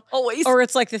 You know? Always. Or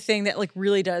it's like the thing that like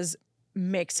really does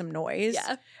make some noise.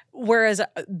 Yeah. Whereas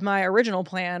my original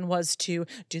plan was to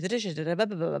do the dishes,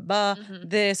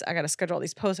 this, I got to schedule all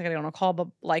these posts, I got to get on a call, but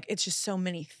like it's just so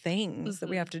many things that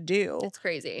we have to do. It's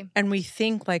crazy. And we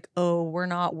think like, oh, we're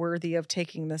not worthy of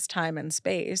taking this time and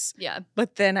space. Yeah.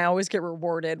 But then I always get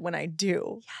rewarded when I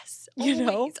do. Yes. You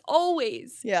know?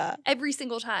 Always. Yeah. Every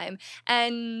single time.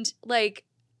 And like,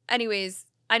 anyways,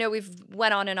 I know we've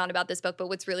went on and on about this book, but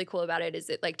what's really cool about it is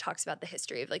it like talks about the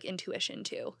history of like intuition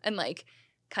too. And like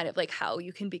kind of like how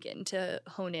you can begin to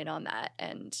hone in on that.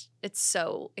 And it's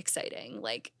so exciting.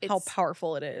 Like it's how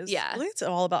powerful it is. Yeah. Really, it's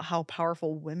all about how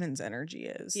powerful women's energy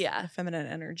is. Yeah. The feminine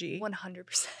energy.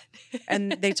 100%.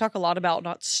 And they talk a lot about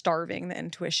not starving the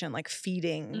intuition, like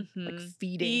feeding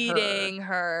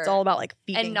her. It's all about like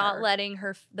feeding and not her. letting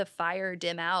the fire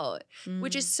dim out,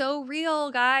 which is so real,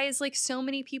 guys. Like so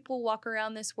many people walk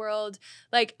around this world.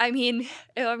 Like, I mean,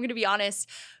 if I'm going to be honest,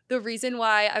 the reason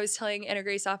why I was telling Anna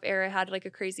Grace off air I had like a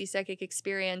crazy psychic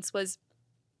experience was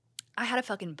I had a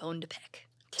fucking bone to pick.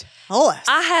 Tell us.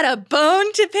 I had a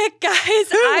bone to pick,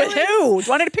 guys. Who? Do you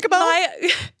want to pick a bone?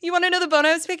 You want to know the bone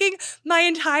I was picking? My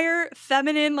entire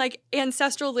feminine, like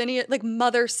ancestral lineage, like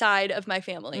mother side of my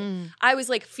family. I was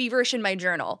like feverish in my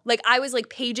journal. Like I was like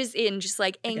pages in, just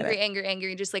like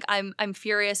angry, just like I'm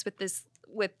furious with this,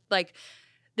 with like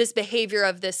this behavior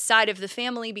of this side of the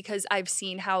family because I've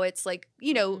seen how it's like,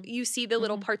 you know, you see the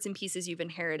little parts and pieces you've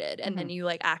inherited and then you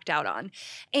like act out on.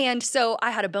 And so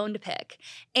I had a bone to pick.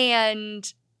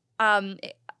 And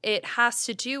it has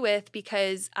to do with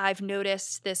because I've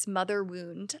noticed this mother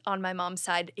wound on my mom's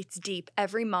side. It's deep.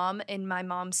 Every mom in my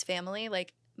mom's family,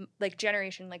 like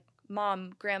generation, like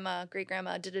mom, grandma, great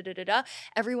grandma,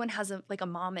 everyone has a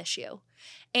mom issue.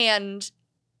 And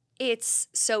it's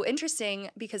so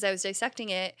interesting because I was dissecting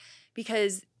it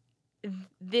because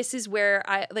this is where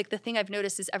the thing I've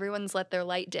noticed is everyone's let their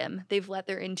light dim. They've let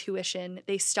their intuition,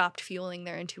 they stopped fueling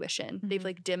their intuition. They've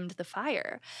like dimmed the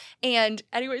fire. And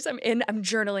anyways, I'm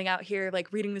journaling out here,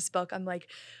 like reading this book. I'm like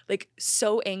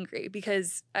so angry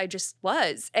because I just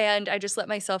was. And I just let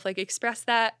myself like express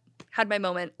that, had my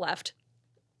moment, left.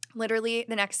 Literally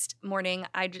the next morning,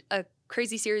 a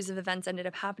crazy series of events ended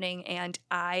up happening and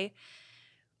I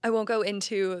won't go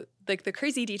into like the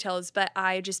crazy details, but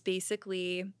I just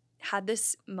basically had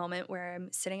this moment where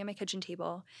I'm sitting at my kitchen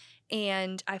table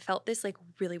and I felt this like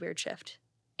really weird shift.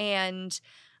 And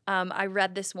I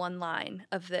read this one line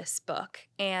of this book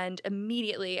and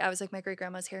immediately I was like, my great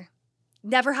grandma's here.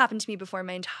 Never happened to me before in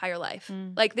my entire life.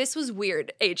 Like this was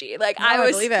weird, AG. Like no,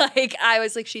 I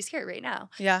was like, she's here right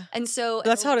now. Yeah. And so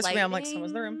that's how it is for me. I'm like,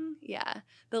 someone's in the room. Yeah.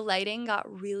 The lighting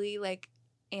got really like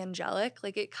angelic.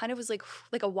 Like it kind of was like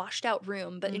a washed out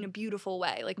room, but in a beautiful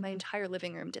way. Like my entire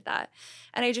living room did that.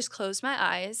 And I just closed my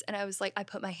eyes and I was like, I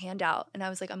put my hand out and I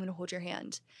was like, I'm going to hold your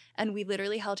hand. And we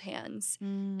literally held hands.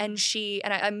 And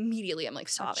I immediately, I'm like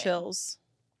sobbing. Chills.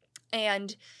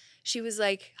 And she was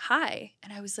like, hi.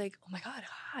 And I was like, oh my God,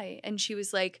 hi. And she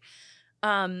was like,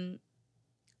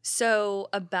 so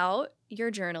about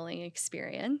your journaling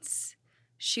experience,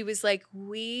 she was like,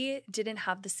 we didn't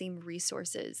have the same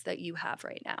resources that you have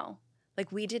right now.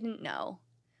 Like, we didn't know.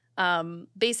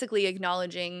 Basically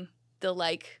acknowledging the,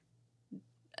 like,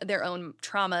 their own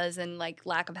traumas and, like,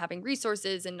 lack of having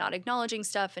resources and not acknowledging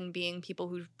stuff and being people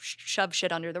who shove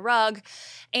shit under the rug.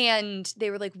 And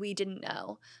they were like, we didn't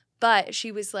know. But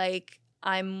she was like,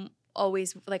 I'm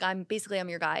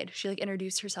your guide. She, like,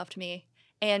 introduced herself to me.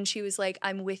 And she was like,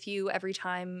 I'm with you every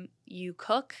time you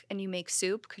cook and you make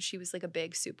soup, because she was like a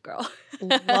big soup girl.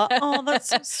 Oh, that's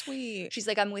so sweet. She's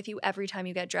like, I'm with you every time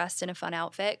you get dressed in a fun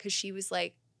outfit, because she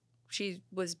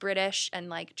was British and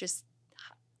like just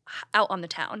out on the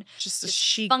town. Just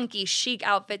chic. Funky, chic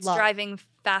outfits, driving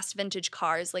fast vintage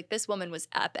cars. Like this woman was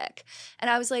epic. And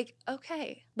I was like,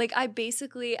 okay. Like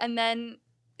and then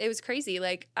it was crazy.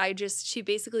 Like she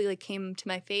basically like came to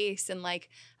my face and like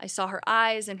I saw her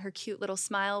eyes and her cute little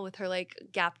smile with her like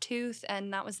gap tooth,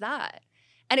 and that was that.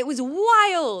 And it was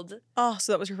wild. Oh,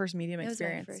 so that was your first medium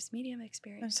experience. It was my first medium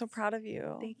experience. I'm so proud of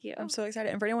you. Thank you. I'm so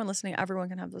excited. And for anyone listening, everyone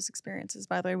can have those experiences.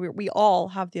 By the way, we all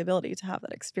have the ability to have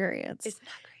that experience. Isn't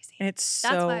that crazy? And it's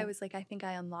That's why I was like, I think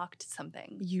I unlocked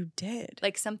something. You did.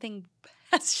 Like something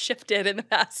has shifted in the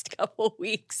past couple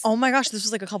weeks. Oh my gosh, this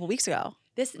was like a couple weeks ago.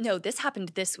 This happened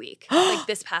this week. Like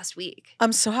this past week.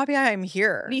 I'm so happy I'm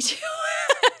here. Me too.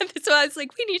 That's why I was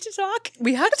like, we need to talk.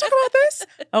 We had to talk about this?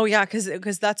 Oh yeah,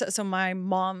 because that's so my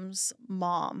mom's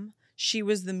mom, she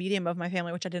was the medium of my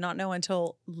family, which I did not know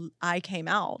until I came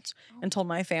out and told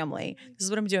my family, this is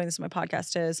what I'm doing, this is what my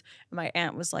podcast is. And my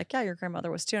aunt was like, yeah, your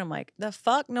grandmother was too. And I'm like, the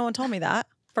fuck? No one told me that.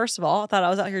 First of all, I thought I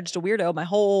was out here just a weirdo, my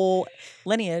whole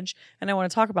lineage. And I want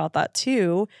to talk about that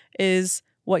too, is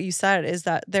what you said is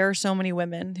that there are so many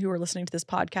women who are listening to this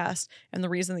podcast. And the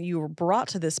reason that you were brought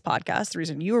to this podcast, the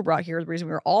reason you were brought here, the reason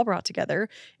we were all brought together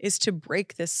is to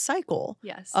break this cycle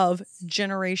of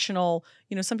generational,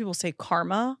 some people say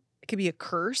karma. It could be a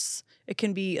curse. It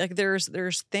can be like there's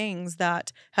things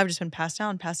that have just been passed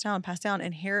down,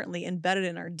 inherently embedded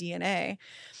in our DNA,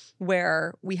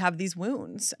 where we have these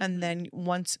wounds. And then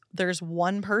once there's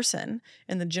one person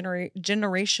in the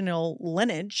generational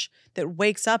lineage that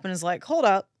wakes up and is like, hold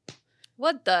up.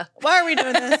 Why are we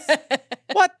doing this?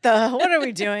 What are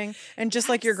we doing? And just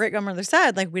like your great grandmother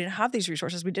said, like we didn't have these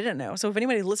resources. We didn't know. So if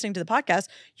anybody's listening to the podcast,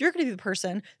 you're going to be the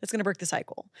person that's going to break the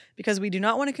cycle, because we do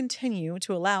not want to continue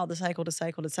to allow the cycle to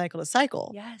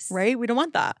cycle. Yes. Right? We don't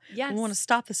want that. Yes. We want to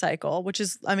stop the cycle, which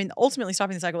is, ultimately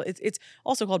stopping the cycle. It's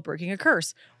also called breaking a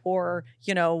curse, or,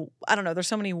 I don't know. There's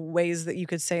so many ways that you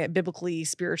could say it, biblically,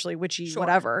 spiritually, witchy,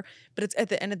 whatever. But it's at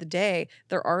the end of the day,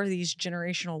 there are these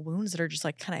generational wounds that are just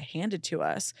like kind of handed to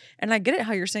us. And I get it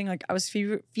how you're saying, like, I was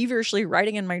feverishly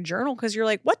writing in my journal because you're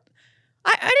like, what?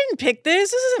 I didn't pick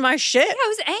this. This isn't my shit. Yeah,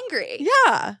 I was angry.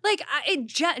 Yeah. Like,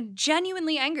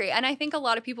 genuinely angry. And I think a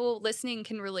lot of people listening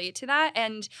can relate to that.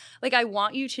 And, like, I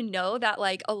want you to know that,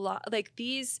 like, a lot, like,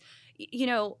 these,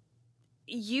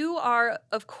 you are,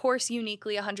 of course,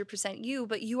 uniquely 100% you,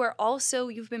 but you are also,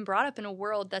 you've been brought up in a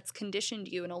world that's conditioned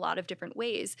you in a lot of different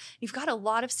ways. You've got a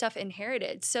lot of stuff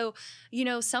inherited. So,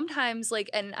 sometimes, like,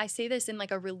 and I say this in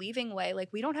like a relieving way, like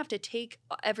we don't have to take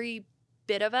every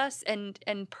bit of us and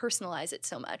personalize it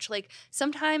so much. Like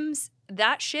sometimes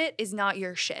that shit is not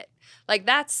your shit. Like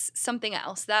that's something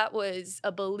else. That was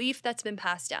a belief that's been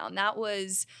passed down. That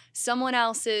was someone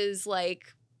else's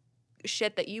like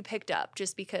shit that you picked up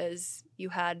just because you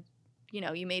had,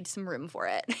 you made some room for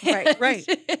it. Right.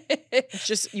 It's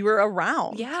just, you were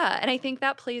around. Yeah. And I think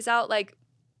that plays out, like,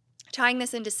 tying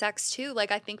this into sex too,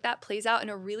 like I think that plays out in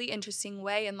a really interesting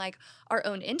way in like our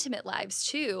own intimate lives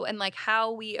too, and like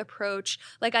how we approach,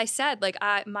 like I said, like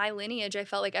my lineage, I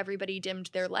felt like everybody dimmed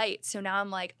their light. So now I'm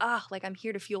like, like I'm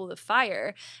here to fuel the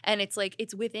fire. And it's like,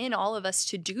 it's within all of us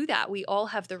to do that. We all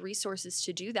have the resources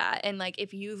to do that. And like,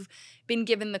 if you've been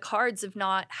given the cards of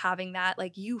not having that,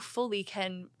 like you fully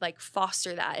can like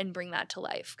foster that and bring that to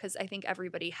life. Cause I think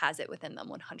everybody has it within them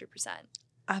 100%.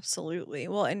 Absolutely.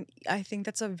 Well, and I think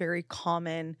that's a very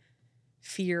common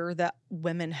fear that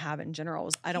women have in general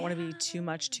is I don't want to be too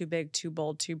much, too big, too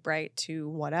bold, too bright, too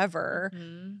whatever.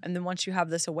 Mm-hmm. And then once you have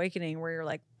this awakening where you're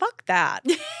like, fuck that.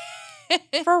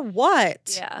 For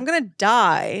what? Yeah. I'm going to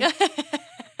die.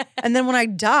 And then when I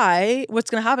die, what's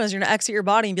going to happen is you're going to exit your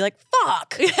body and be like,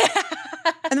 fuck.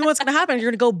 And then what's going to happen is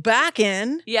you're going to go back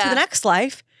in to the next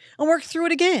life and work through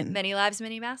it again. Many lives,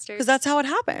 many masters. Because that's how it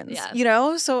happens,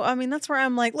 Yeah. So, that's where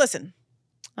I'm like, listen,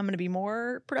 I'm going to be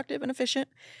more productive and efficient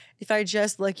if I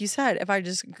just, like you said, if I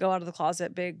just go out of the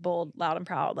closet, big, bold, loud, and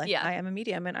proud. Like, I am a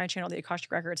medium and I channel the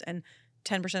Akashic Records, and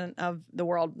 10% of the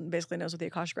world basically knows what the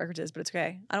Akashic Records is, but it's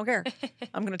okay. I don't care.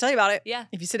 I'm going to tell you about it. Yeah.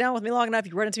 If you sit down with me long enough,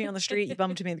 you run into me on the street, you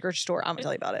bump into me in the grocery store, I'm going to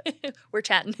tell you about it. We're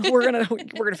chatting. We're going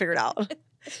to figure it out.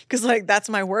 Because like that's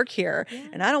my work here,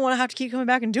 and I don't want to have to keep coming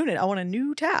back and doing it. I want a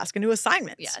new task, a new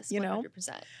assignment. Yes, 100%.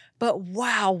 But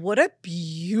wow, what a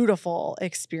beautiful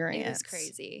experience! It is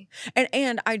crazy.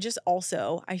 And I just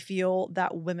also I feel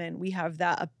that women, we have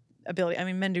that ability. I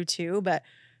mean, men do too, but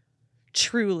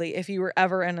truly, if you were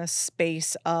ever in a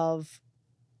space of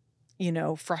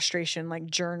frustration, like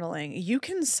journaling, you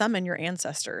can summon your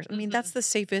ancestors. I mean, that's the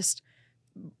safest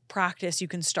practice you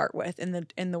can start with in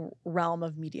the realm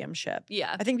of mediumship.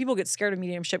 Yeah. I think people get scared of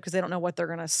mediumship because they don't know what they're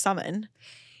going to summon.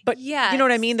 But you know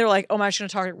what I mean? They're like, oh, am I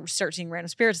just going to start seeing random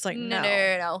spirits? It's like,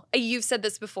 no. You've said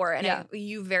this before, and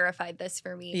you verified this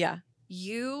for me. Yeah.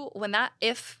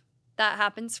 If that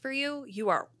happens for you, you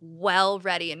are well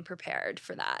ready and prepared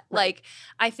for that. Right. Like,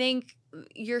 I think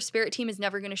your spirit team is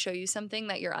never going to show you something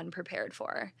that you're unprepared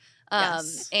for.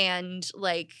 Yes. And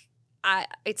like,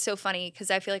 it's so funny because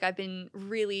I feel like I've been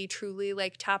really, truly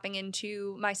like tapping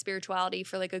into my spirituality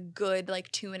for like a good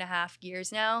like 2.5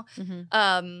 years now.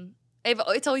 Mm-hmm.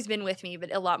 It's always been with me,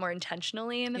 but a lot more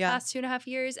intentionally in the past 2.5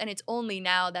 years. And it's only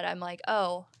now that I'm like,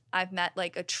 oh, I've met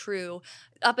like a true,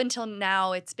 up until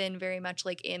now, it's been very much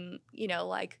like in,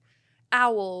 like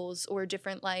owls or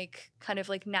different like kind of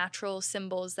like natural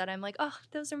symbols that I'm like, oh,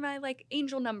 those are my like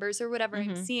angel numbers or whatever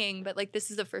I'm seeing. But like,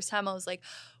 this is the first time I was like,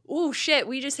 oh shit,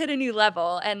 we just hit a new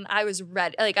level. And I was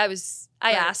ready. Like I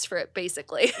asked for it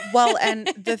basically. Well, and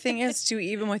the thing is too,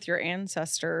 even with your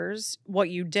ancestors, what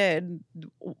you did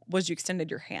was you extended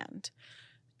your hand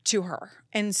to her.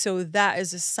 And so that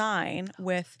is a sign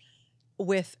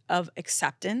of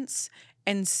acceptance.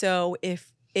 And so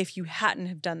if you hadn't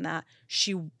have done that,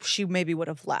 she maybe would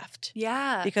have left.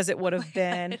 Yeah. Because it would have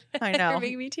been, I know. You're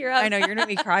making me tear up. I know, you're going to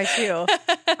make me cry too.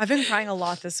 I've been crying a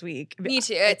lot this week. Me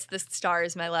too. It's the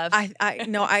stars, my love.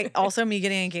 I also, me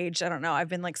getting engaged, I don't know. I've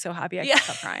been like so happy I can't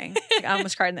stop crying. Like, I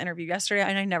almost cried in the interview yesterday,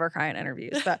 and I never cry in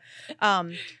interviews. But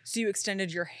so you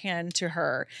extended your hand to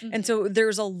her. And so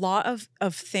there's a lot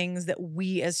of things that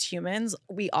we as humans,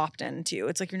 we opt into.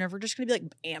 It's like you're never just going to be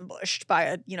like ambushed by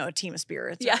a team of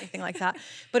spirits or anything like that.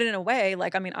 But in a way,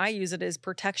 like, I mean, I use it as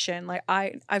protection. Like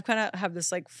I've kind of have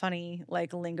this like funny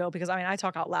like lingo because I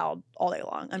talk out loud all day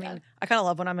long. I mean, I kind of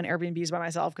love when I'm in Airbnbs by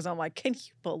myself because I'm like, can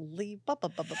you believe? Blah, blah,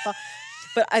 blah, blah, blah.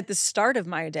 But at the start of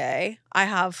my day, I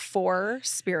have 4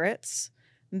 spirits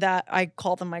that I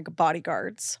call them my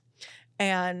bodyguards.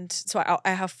 And so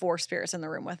I have 4 spirits in the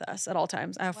room with us at all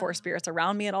times. I have 4 spirits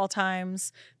around me at all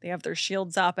times. They have their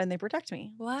shields up and they protect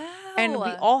me. Wow. And we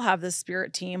all have this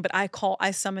spirit team, but I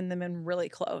summon them in really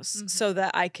close so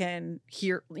that I can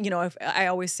hear, if I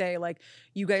always say like,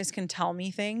 you guys can tell me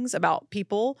things about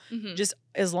people just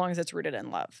as long as it's rooted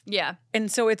in love. Yeah.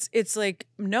 And so it's like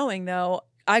knowing though,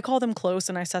 I call them close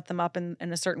and I set them up in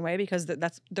a certain way because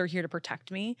they're here to protect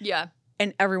me. Yeah.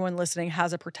 And everyone listening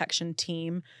has a protection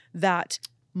team that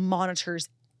monitors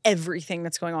everything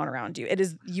that's going on around you.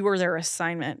 You are their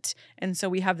assignment. And so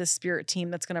we have this spirit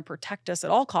team that's going to protect us at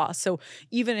all costs. So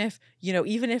even if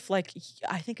like,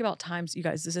 I think about times, you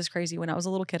guys, this is crazy. When I was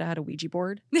a little kid, I had a Ouija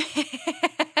board.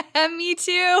 Me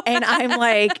too. And I'm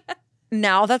like,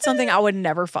 now that's something I would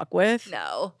never fuck with.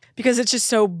 No. Because it's just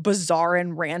so bizarre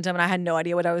and random and I had no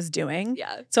idea what I was doing.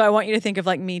 Yeah. So I want you to think of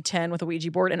like me 10 with a Ouija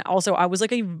board. And also I was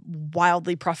like a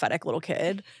wildly prophetic little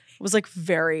kid. It was like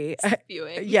very,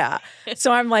 spewing. Yeah.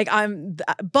 So I'm like,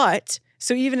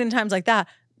 so even in times like that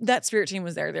spirit team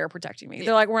was there. They were protecting me. Yeah.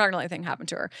 They're like, we're not going to let anything happen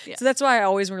to her. Yeah. So that's why I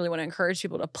always really want to encourage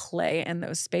people to play in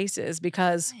those spaces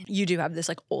because you do have this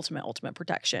like ultimate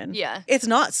protection. Yeah. It's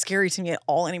not scary to me at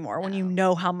all anymore when you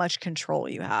know how much control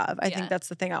you have. I think that's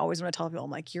the thing I always want to tell people.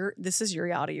 I'm like, this is your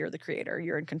reality. You're the creator.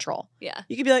 You're in control. Yeah.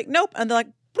 You could be like, nope. And they're like,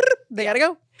 they got to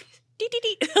go.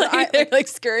 They're like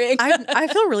scurrying. I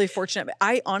feel really fortunate. But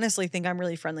I honestly think I'm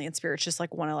really friendly in spirits, just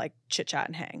like want to like chit chat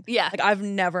and hang. Yeah. Like I've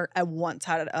never at once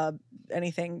had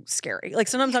anything scary. Like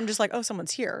sometimes I'm just like, oh,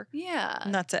 someone's here. Yeah.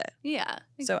 And that's it. Yeah.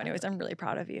 Exactly. So anyways, I'm really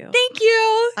proud of you. Thank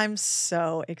you. I'm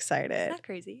so excited. Isn't that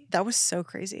crazy? That was so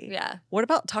crazy. Yeah.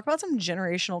 Talk about some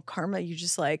generational karma. You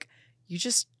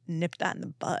just nipped that in the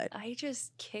bud. I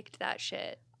just kicked that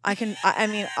shit. I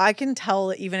can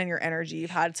tell even in your energy,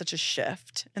 you've had such a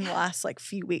shift in the last like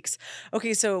few weeks.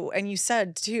 Okay. So, and you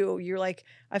said too, you're like,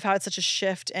 I've had such a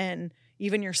shift in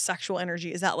even your sexual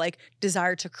energy. Is that like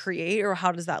desire to create or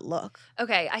how does that look?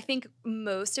 Okay. I think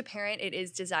most apparent it is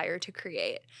desire to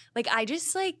create. Like I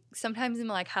just like, sometimes I'm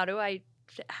like, how do I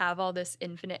have all this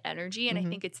infinite energy? And I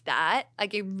think it's that,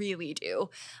 like I really do.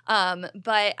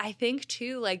 But I think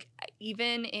too, like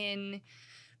even in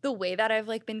the way that I've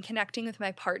like been connecting with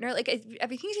my partner, like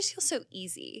everything just feels so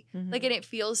easy. Like, and it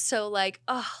feels so like,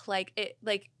 like it,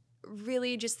 like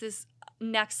really just this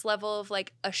next level of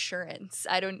like assurance.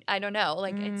 I don't know.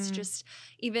 Like it's just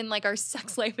even like our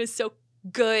sex life is so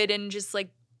good and just like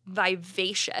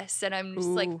vivacious. And I'm just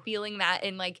like feeling that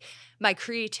in like my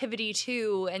creativity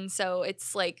too. And so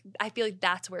it's like, I feel like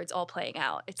that's where it's all playing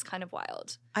out. It's kind of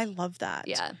wild. I love that.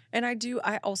 Yeah. And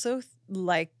I also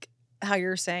like how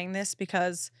you're saying this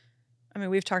because I mean,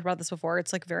 we've talked about this before.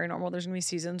 It's like very normal. There's gonna be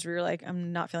seasons where you're like,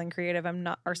 I'm not feeling creative.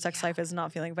 Our sex life is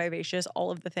not feeling vivacious,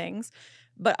 all of the things.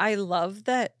 But I love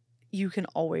that you can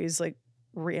always like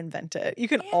reinvent it. You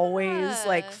can always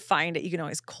like find it. You can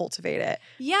always cultivate it.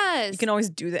 Yes. You can always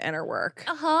do the inner work.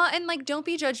 And like, don't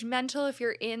be judgmental if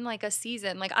you're in like a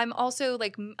season. Like I'm also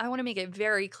like, I want to make it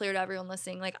very clear to everyone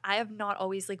listening. Like I have not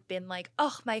always like been like,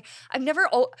 this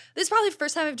is probably the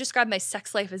first time I've described my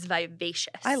sex life as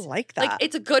vivacious. I like that. Like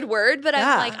it's a good word, but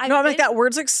I'm like, I'm like that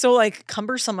word's like so like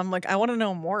cumbersome. I'm like, I want to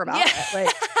know more about it.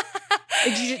 Like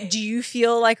Do you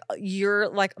feel like you're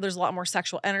like there's a lot more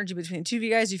sexual energy between the two of you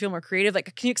guys? Do you feel more creative?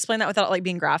 Like, can you explain that without like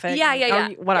being graphic? Yeah.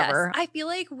 Whatever. Yes. I feel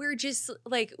like we're just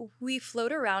like we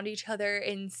float around each other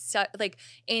in like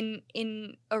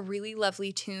in a really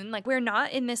lovely tune. Like we're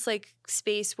not in this like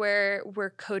space where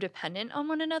we're codependent on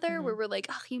one another, where we're like,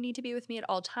 oh, you need to be with me at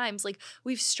all times. Like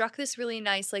we've struck this really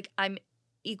nice like I'm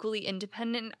equally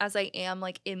independent as I am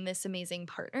like in this amazing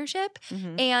partnership.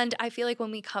 And I feel like when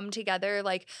we come together,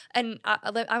 like, and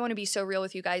I want to be so real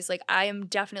with you guys, like I am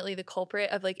definitely the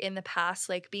culprit of like in the past,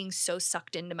 like being so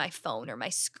sucked into my phone or my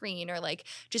screen or like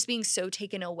just being so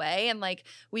taken away. And like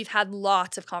we've had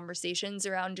lots of conversations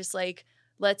around just like,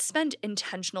 let's spend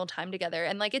intentional time together.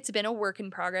 And like, it's been a work in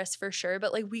progress for sure.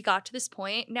 But like, we got to this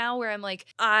point now where I'm like,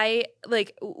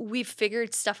 we've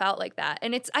figured stuff out like that.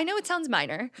 And I know it sounds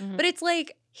minor, but it's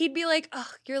like, he'd be like, oh,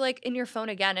 you're like in your phone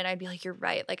again. And I'd be like, you're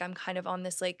right. Like, I'm kind of on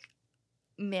this like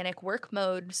manic work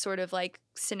mode sort of like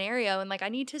scenario. And like, I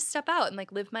need to step out and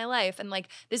like live my life. And like,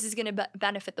 this is going to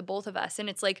benefit the both of us. And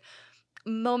it's like,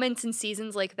 moments and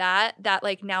seasons like that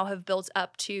like now have built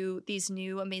up to these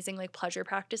new amazing like pleasure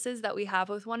practices that we have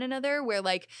with one another, where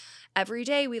like every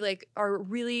day we like are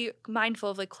really mindful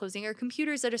of like closing our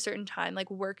computers at a certain time. Like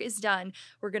work is done,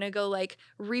 we're gonna go like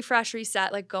refresh,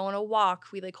 reset, like go on a walk.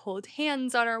 We like hold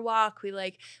hands on our walk.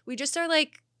 We just are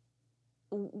like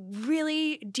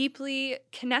really deeply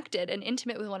connected and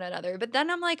intimate with one another. But then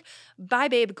I'm like, bye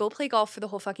babe, go play golf for the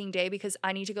whole fucking day because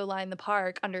I need to go lie in the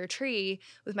park under a tree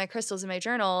with my crystals in my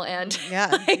journal and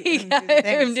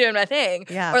I'm doing my thing.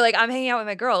 Yeah. Or like I'm hanging out with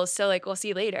my girls, so like we'll see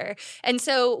you later. And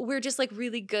so we're just like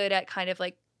really good at kind of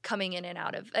like coming in and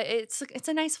out of it's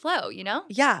a nice flow, you know?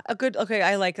 Yeah, okay,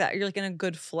 I like that. You're like in a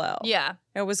good flow. Yeah.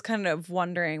 I was kind of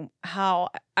wondering how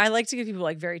I like to give people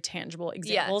like very tangible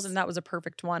examples, and that was a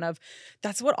perfect one of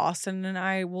that's what Austin and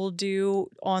I will do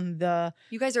on the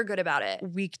You guys are good about it.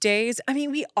 Weekdays. I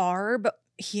mean, we are, but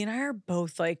he and I are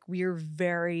both like we're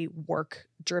very work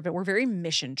driven. We're very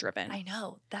mission driven. I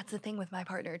know. That's the thing with my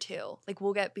partner too. Like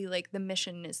be like the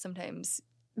mission is sometimes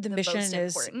the mission most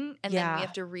is important, and then we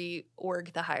have to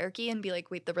reorg the hierarchy and be like,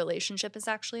 wait, the relationship is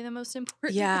actually the most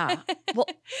important. Yeah. Well,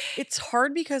 it's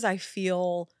hard because I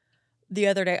feel the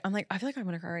other day, I'm like, I feel like I'm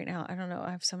gonna cry right now. I don't know.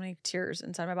 I have so many tears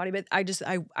inside my body, but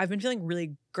I've been feeling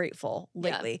really grateful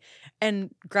lately.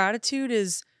 And gratitude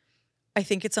is, I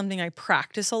think it's something I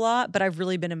practice a lot, but I've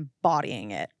really been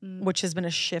embodying it, which has been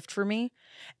a shift for me.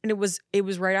 And it was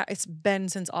it's been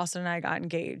since Austin and I got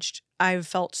engaged. I've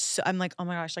felt I'm like, oh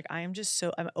my gosh, like I'm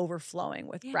overflowing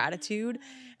with gratitude.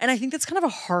 And I think that's kind of a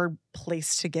hard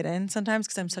place to get in sometimes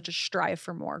because I'm such a strive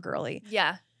for more girly.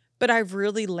 Yeah. But I've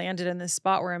really landed in this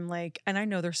spot where I'm like, and I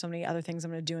know there's so many other things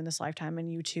I'm going to do in this lifetime,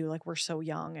 and you too, like we're so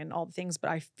young and all the things, but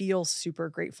I feel super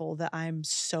grateful that I'm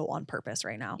so on purpose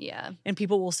right now. Yeah. And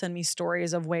people will send me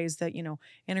stories of ways that,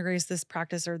 integrates this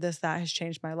practice or that has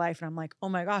changed my life. And I'm like, oh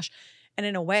my gosh. And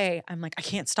in a way, I'm like, I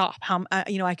can't stop.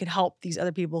 I could help these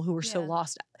other people who are so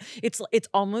lost. It's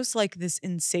almost like this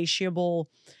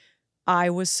insatiable,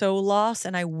 I was so lost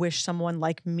and I wish someone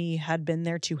like me had been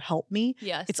there to help me.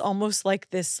 Yes. It's almost like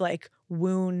this like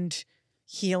wound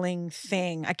healing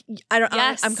thing.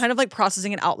 I'm kind of like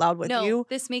processing it out loud with you. No,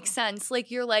 this makes sense.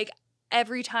 Like you're like,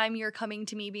 every time you're coming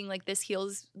to me being like, this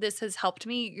has helped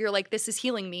me, you're like, this is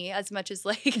healing me as much as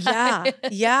like.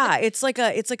 Yeah. It's like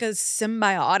a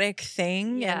symbiotic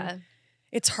thing. Yeah. And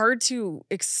it's hard to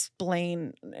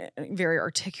explain very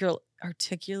articulately.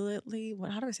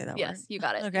 How do I say that word? Yes, you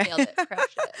got it. Okay. You nailed it.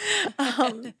 Crushed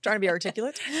it. Trying to be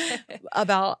articulate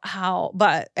about how,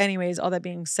 but anyways, all that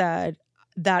being said,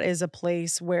 that is a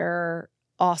place where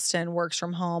Austin works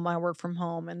from home, I work from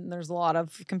home, and there's a lot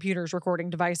of computers,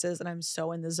 recording devices, and I'm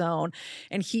so in the zone.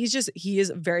 And he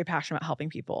is very passionate about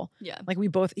helping people. Yeah. Like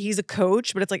he's a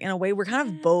coach, but it's like in a way we're kind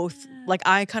of both, like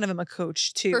I kind of am a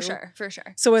coach too. For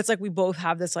sure. So it's like we both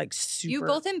have this like super. You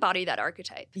both embody that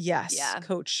archetype. Yes. Yeah.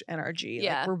 Coach energy.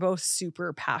 Yeah. Like we're both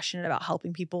super passionate about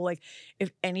helping people. Like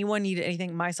if anyone needed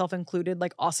anything, myself included,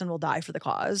 like Austin will die for the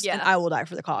cause. Yeah. And I will die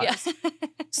for the cause. Yeah.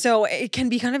 So it can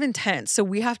be kind of intense. So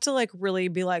we have to like really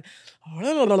be like, we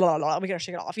gotta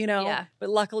shake it off, Yeah. But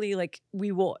luckily, like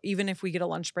we will, even if we get a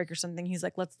lunch break or something, he's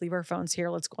like, let's leave our phones here.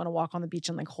 Let's go on a walk on the beach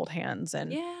and like hold hands.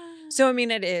 And so, I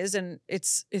mean, it is, and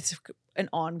it's an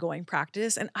ongoing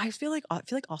practice. And I feel like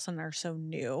Austin and I are so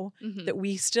new that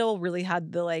we still really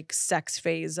had the like sex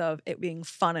phase of it being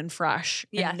fun and fresh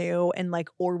and new, and like,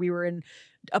 or we were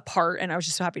apart and I was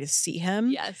just so happy to see him.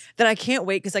 Yes. That I can't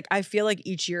wait. Cause like, I feel like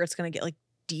each year it's going to get like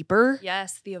deeper.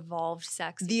 Yes, the evolved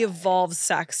sex. The evolved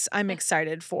sex I'm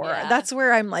excited for. Yeah. That's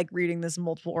where I'm like reading this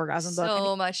multiple orgasm book.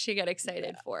 So much to get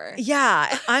excited for.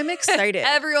 Yeah, I'm excited.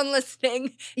 Everyone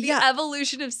listening, the Yeah.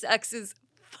 evolution of sex is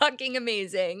fucking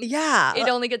amazing. Yeah. It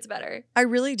only gets better. I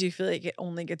really do feel like it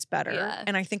only gets better. Yeah.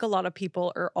 And I think a lot of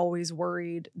people are always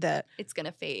worried that It's going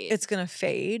to fade. it's going to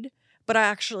fade. But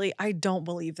I don't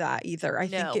believe that either. I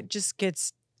think No. it just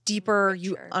gets deeper.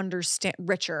 You Richer. understand,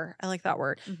 richer. I like that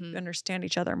word. Mhm. You understand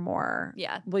each other more.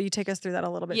 Yeah. Will you take us through that a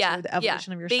little bit Yeah, too? The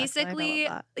evolution of your sex life? I basically,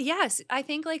 love yes. I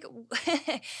think like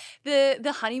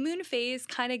the honeymoon phase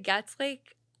kind of gets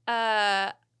like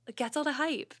gets all the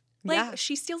hype. Like Yeah.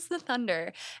 she steals the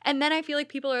thunder, and then I feel like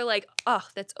people are like, "Oh,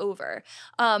 that's over."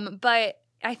 But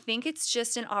I think it's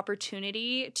just an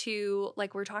opportunity to,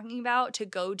 like we're talking about, to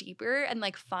go deeper and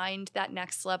like find that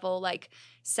next level like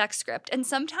sex script. And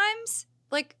sometimes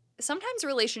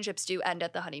relationships do end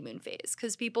at the honeymoon phase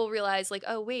because people realize like,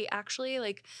 oh wait, actually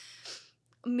like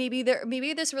maybe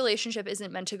this relationship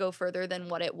isn't meant to go further than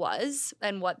what it was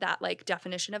and what that like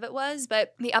definition of it was.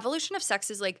 But the evolution of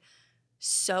sex is like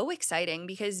so exciting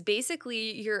because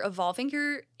basically you're evolving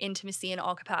your intimacy in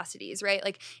all capacities, right?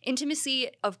 Like intimacy,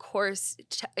 of course,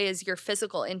 is your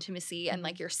physical intimacy and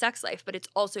like your sex life, but it's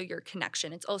also your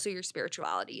connection. It's also your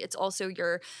spirituality. It's also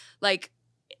your like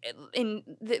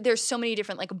there's so many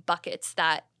different like buckets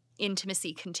that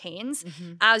intimacy contains.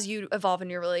 Mm-hmm. As you evolve in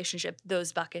your relationship,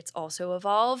 those buckets also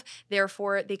evolve.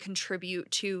 Therefore, they contribute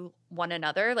to one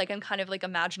another. Like I'm kind of like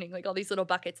imagining like all these little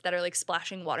buckets that are like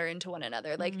splashing water into one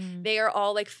another. Like they are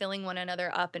all like filling one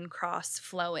another up and cross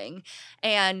flowing.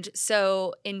 And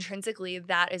so intrinsically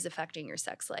that is affecting your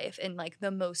sex life in like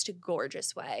the most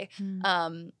gorgeous way.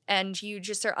 And you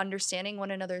just are understanding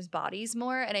one another's bodies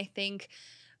more. And I think,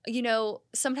 you know,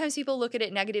 sometimes people look at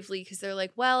it negatively because they're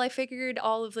like, well, I figured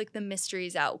all of like the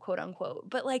mysteries out, quote unquote.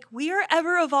 But like we are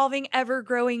ever evolving, ever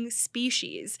growing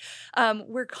species.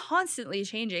 We're constantly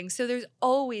changing. So there's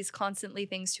always constantly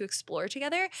things to explore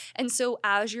together. And so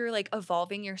as you're like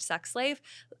evolving your sex life,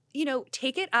 you know,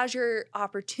 take it as your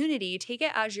opportunity, take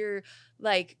it as your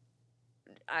like,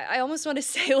 I almost want to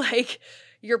say like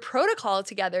your protocol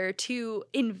together to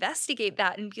investigate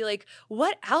that and be like,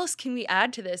 what else can we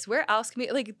add to this? Where else can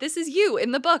we, like, this is you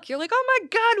in the book. You're like, oh my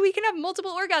God, we can have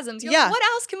multiple orgasms. You're like, what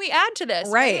else can we add to this?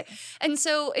 Right. And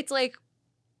so it's like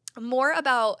more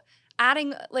about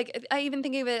adding, like, I even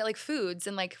think of it like foods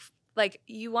and like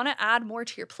you want to add more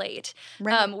to your plate.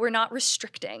 Right. We're not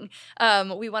restricting.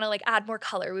 We want to like add more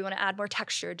color. We want to add more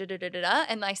texture.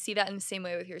 And I see that in the same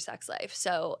way with your sex life.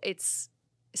 So it's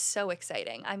so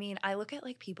exciting. I mean, I look at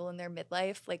like people in their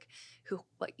midlife, like who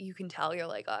like you can tell, you're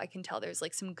like, oh, I can tell there's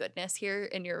like some goodness here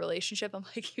in your relationship. I'm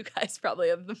like, you guys probably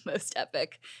have the most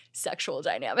epic sexual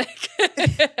dynamic.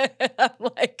 I'm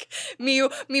like me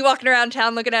walking around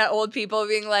town looking at old people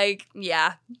being like,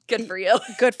 yeah, good for you.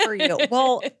 Good for you.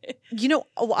 Well, you know,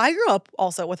 I grew up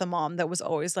also with a mom that was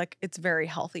always like, it's very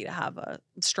healthy to have a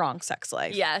strong sex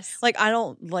life. Yes. Like I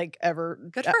don't like ever.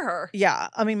 Good for her. Yeah.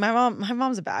 I mean, my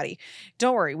mom's a baddie.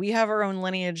 Don't worry. We have our own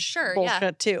lineage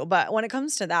bullshit too. But when it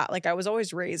comes to that, like I was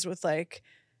always raised with like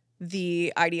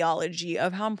the ideology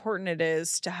of how important it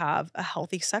is to have a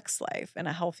healthy sex life and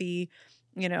a healthy,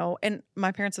 you know, and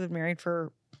my parents have been married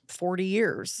for 40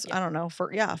 years. I don't know,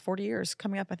 40 years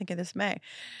coming up, I think in this May.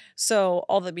 So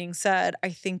all that being said, I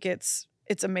think it's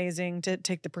amazing to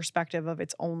take the perspective of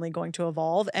it's only going to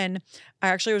evolve. And I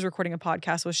actually was recording a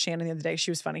podcast with Shannon the other day.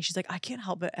 She was funny. She's like, I can't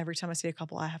help it. Every time I see a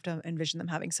couple, I have to envision them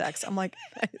having sex. I'm like,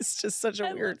 it's just such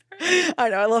a weird. I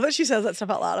know. I love that she says that stuff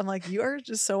out loud. I'm like, you are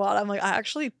just so odd. I'm like, I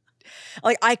actually.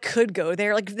 Like I could go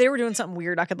there. Like if they were doing something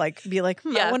weird, I could like be like,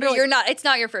 yeah, I wonder. But like, you're not. It's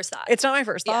not your first thought. It's not my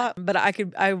first thought, but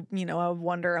I would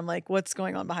wonder. I'm like, what's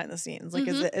going on behind the scenes? Like,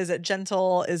 is it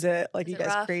gentle? Is it like you guys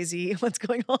rough? Crazy? What's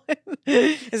going on?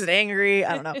 Is it angry?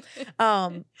 I don't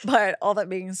know. But all that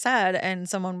being said, and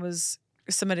someone was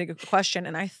submitting a question,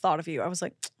 and I thought of you. I was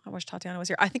like, I wish Tatiana was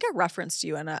here. I think I referenced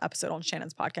you in an episode on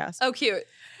Shannon's podcast. Oh, cute.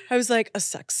 I was like, a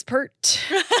sexpert.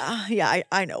 Yeah,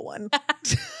 I know one.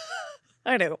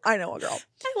 I know a girl.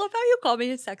 I love how you call me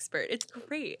a sexpert. It's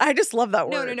great. I just love that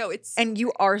word. No. It's and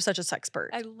you are such a sexpert.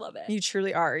 I love it. You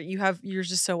truly are. You're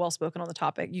just so well spoken on the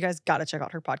topic. You guys got to check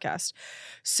out her podcast.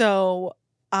 So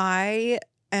I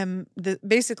am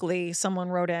basically someone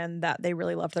wrote in that they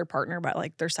really loved their partner, but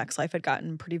like their sex life had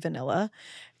gotten pretty vanilla,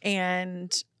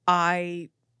 and I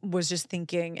was just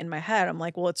thinking in my head, I'm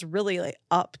like, well, it's really like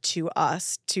up to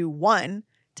us to one,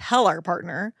 tell our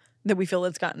partner that we feel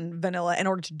it's gotten vanilla in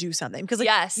order to do something. Because like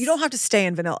Yes. you don't have to stay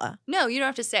in vanilla. No, you don't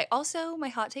have to say. Also, my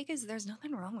hot take is there's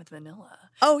nothing wrong with vanilla.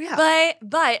 Oh yeah.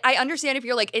 But I understand if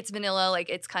you're like, it's vanilla, like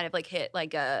it's kind of like hit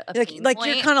like a pain like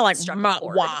point, you're kind of like struck a "Ma-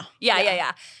 chord." wah.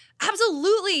 Yeah.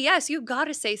 Absolutely. Yes, you got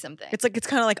to say something. It's like it's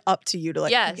kind of like up to you to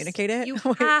like communicate it. You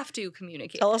have to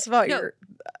communicate. Tell us about No. your.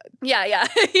 Yeah.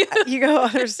 You go.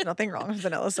 There's nothing wrong with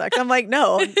vanilla sex. I'm like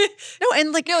no,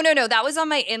 and like No. That was on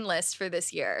my in list for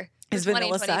this year. Is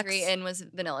vanilla sex? 2023 in was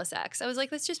vanilla sex. I was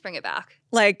like, let's just bring it back.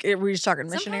 like were you just talking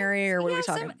missionary or what are we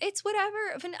talking? It's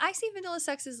whatever. I see vanilla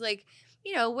sex as like,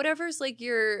 whatever's like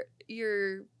your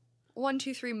 1,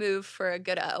 2, 3 move for a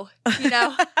good O.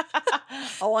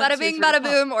 Bada bing, bada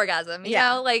boom, orgasm. You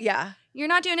know, like you're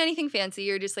not doing anything fancy.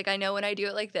 You're just like, I know when I do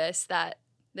it like this, that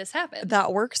this happens.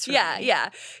 That works for me. Yeah.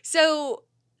 So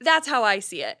that's how I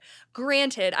see it.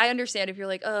 Granted, I understand if you're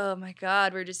like, oh my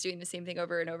God, we're just doing the same thing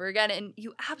over and over again. And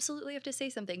you absolutely have to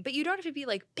say something. But you don't have to be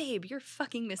like, babe, you're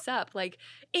fucking this up. Like,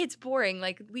 it's boring.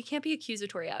 Like, we can't be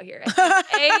accusatory out here.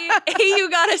 A, you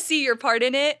gotta see your part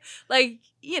in it. Like,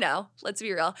 let's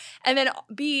be real. And then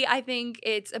B, I think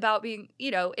it's about being,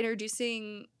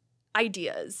 introducing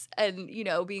ideas and,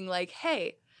 being like,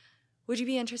 hey, would you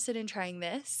be interested in trying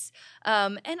this?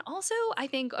 And also, I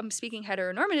think I'm speaking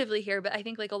heteronormatively here, but I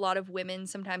think like a lot of women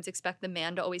sometimes expect the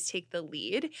man to always take the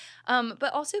lead,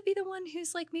 but also be the one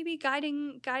who's like maybe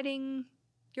guiding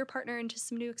your partner into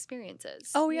some new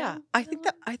experiences. Oh yeah, I think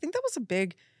that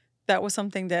was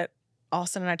something that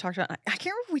Austin and I talked about. I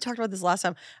can't remember if we talked about this last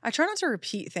time. I try not to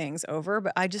repeat things over,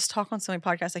 but I just talk on so many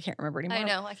podcasts I can't remember anymore. I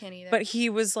know, I can't either. But he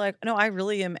was like, no, I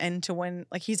really am into when,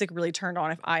 like, he's like really turned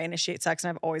on if I initiate sex, and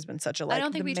I've always been such a like. I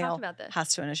don't think the we male talked about this.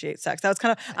 has to initiate sex. That was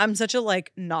kind of. I'm such a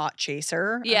like not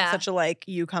chaser. Yeah. I'm such a like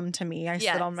you come to me. I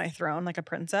sit on my throne like a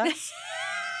princess.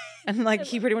 And like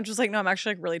he pretty much was like, no, I'm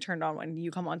actually like really turned on when you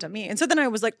come onto me. And so then I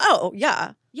was like, oh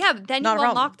yeah. Yeah, but then you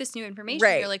unlock this new information.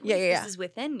 Right. You're like, wait, this is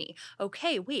within me.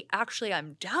 Okay, wait, actually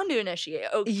I'm down to initiate.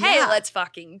 Okay, let's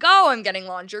fucking go. I'm getting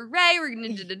lingerie. We're gonna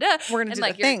da-da-da. We're gonna do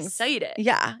like the things. Excited.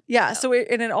 Yeah. So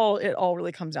it all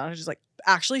really comes down to just like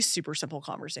actually super simple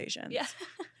conversations. Yeah.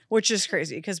 Which is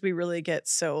crazy because we really get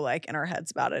so like in our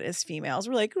heads about it as females.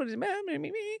 We're like,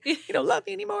 you don't love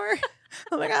me anymore.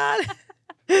 Oh my God.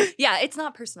 Yeah, it's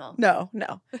not personal. No,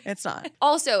 it's not.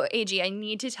 Also, AG, I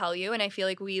need to tell you, and I feel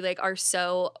like we like are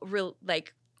so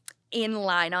like in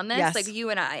line on this. Yes. Like you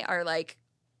and I are like,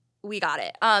 we got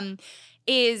it.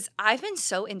 Is I've been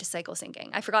so into cycle syncing.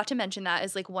 I forgot to mention that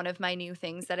as like one of my new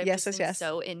things that I've just been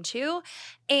so into.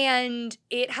 And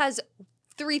it has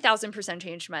 3,000%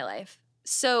 changed my life.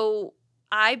 So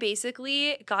I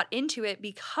basically got into it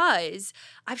because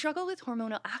I've struggled with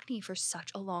hormonal acne for such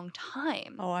a long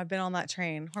time. Oh, I've been on that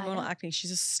train. Hormonal acne.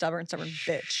 She's a stubborn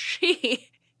bitch. She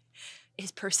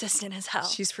is persistent as hell.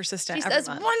 She's persistent. She says,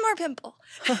 month. one more pimple.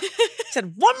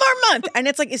 Said, one more month. And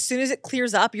it's like, as soon as it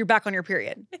clears up, you're back on your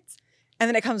period. And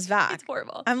then it comes back. It's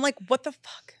horrible. I'm like, what the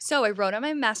fuck? So I wrote on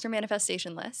my master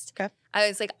manifestation list. Okay. I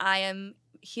was like, I am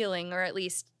healing, or at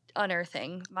least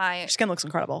unearthing my Your skin looks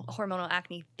incredible. Hormonal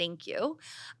acne. Thank you.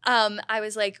 I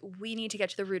was like, we need to get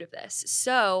to the root of this.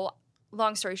 So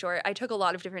long story short, I took a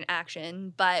lot of different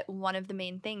action, but one of the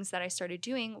main things that I started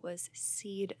doing was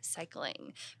seed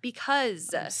cycling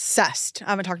because I'm obsessed. I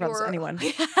haven't talked about this to anyone.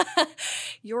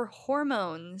 Your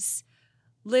hormones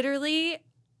literally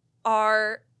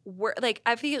are like,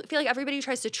 I feel like everybody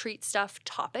tries to treat stuff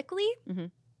topically,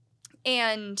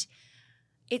 and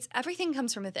it's everything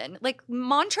comes from within. Like,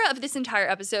 mantra of this entire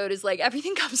episode is like,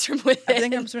 everything comes from within.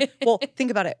 Everything comes from, well, think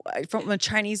about it. From a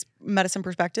Chinese medicine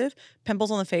perspective,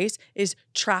 pimples on the face is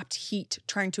trapped heat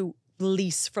trying to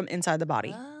release from inside the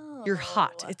body. Oh. You're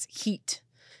hot. It's heat.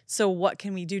 So what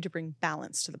can we do to bring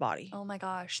balance to the body? Oh my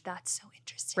gosh, that's so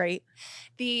interesting. Right?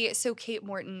 So Kate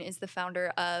Morton is the founder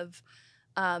of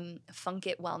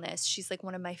Fogt Wellness. She's like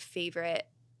one of my favorite.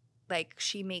 Like,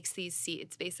 she makes these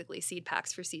seeds, basically seed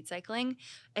packs for seed cycling.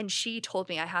 And she told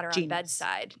me, I had her on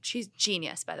bedside. She's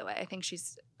genius, by the way. I think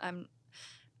she's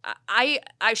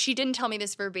she didn't tell me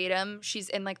this verbatim. She's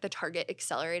in like the Target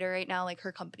Accelerator right now. Like,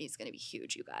 her company's gonna be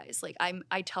huge, you guys. Like,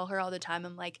 I tell her all the time,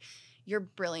 I'm like, you're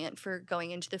brilliant for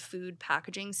going into the food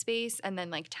packaging space and then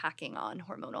like tacking on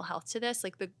hormonal health to this.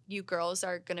 Like, you girls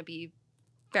are gonna be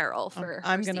feral for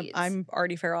seeds. I'm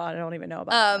already feral. I don't even know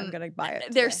about it. I'm gonna buy it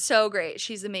today. They're so great.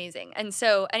 She's amazing. And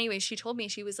so anyway, she told me,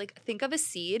 she was like, think of a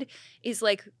seed is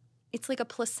like, it's like a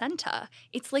placenta.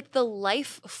 It's like the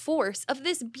life force of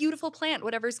this beautiful plant,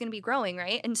 whatever's going to be growing,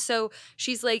 right? And so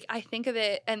she's like, I think of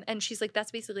it, and she's like,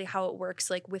 that's basically how it works,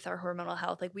 like with our hormonal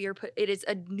health. Like, it is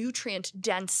a nutrient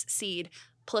dense seed,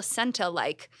 placenta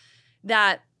like,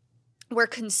 that we're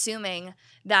consuming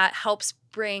that helps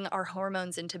bring our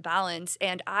hormones into balance.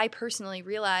 And I personally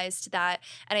realized that,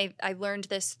 and I learned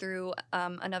this through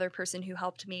another person who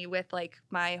helped me with like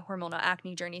my hormonal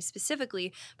acne journey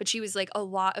specifically, but she was like, a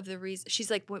lot of the reason,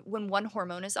 she's like, when one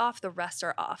hormone is off, the rest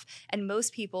are off. And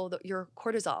most people, your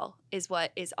cortisol is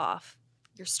what is off,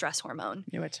 your stress hormone.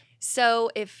 Knew it. So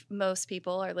if most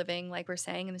people are living, like we're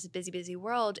saying, in this busy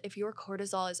world, if your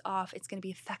cortisol is off, it's going to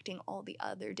be affecting all the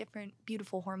other different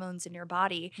beautiful hormones in your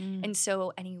body. And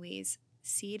so anyways,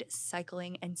 seed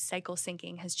cycling and cycle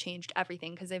syncing has changed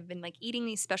everything, because I've been like eating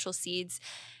these special seeds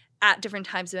at different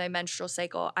times of my menstrual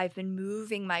cycle. I've been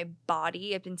moving my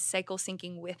body. I've been cycle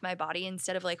syncing with my body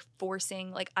instead of like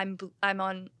forcing, like I'm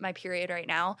on my period right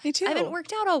now. Me too. I haven't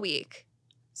worked out all week.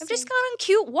 I've just gone on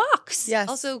cute walks. Yes.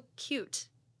 Also cute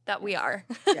that we are.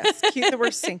 Yes, cute that we're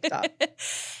synced up.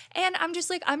 And I'm just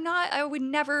like, I would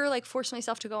never like force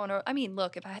myself to go on. I mean,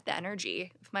 look, if I had the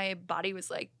energy, if my body was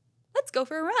like, let's go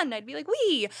for a run, I'd be like,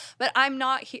 wee. But I'm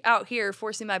not out here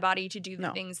forcing my body to do the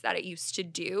things that it used to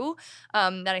do,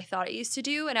 that I thought it used to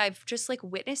do. And I've just like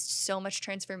witnessed so much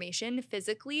transformation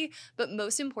physically. But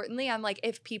most importantly, I'm like,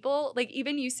 if people, like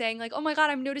even you saying like, oh my God,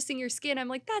 I'm noticing your skin. I'm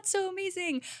like, that's so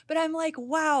amazing. But I'm like,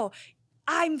 wow,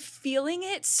 I'm feeling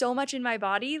it so much in my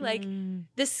body. Like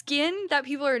the skin that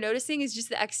people are noticing is just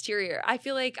the exterior. I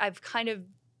feel like I've kind of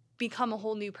become a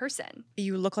whole new person.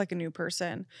 You look like a new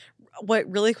person. What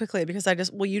really quickly,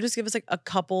 because will you just give us like a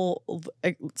couple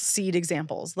seed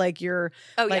examples? Like your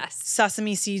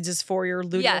sesame seeds is for your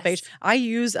luteal phase. I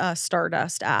use a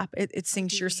Stardust app. It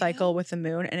syncs your cycle with the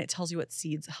moon, and it tells you what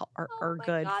seeds are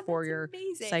good for your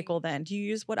cycle. Then do you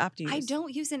use, what app do you use? I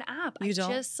don't use an app. You don't?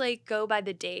 Just like go by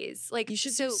the days. Like you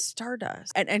should use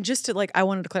Stardust. And just to like, I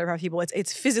wanted to clarify for people,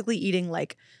 it's physically eating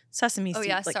like sesame seeds. Oh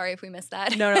yeah, like, sorry if we missed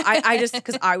that. No, I just,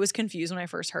 because I was confused when I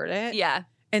first heard it. Yeah.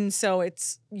 And so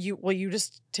it's you. Will you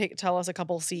just tell us a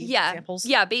couple seed examples?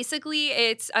 Yeah. Basically,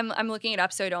 it's I'm looking it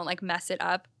up so I don't like mess it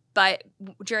up. But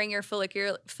during your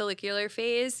follicular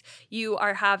phase, you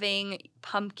are having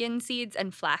pumpkin seeds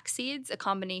and flax seeds, a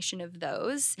combination of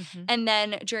those. And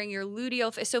then during your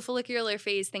luteal phase, so follicular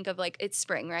phase, think of like it's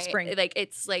spring, right? Spring. Like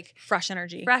it's like fresh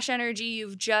energy. Fresh energy.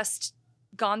 You've just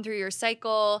gone through your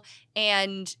cycle,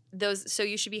 and so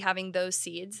you should be having those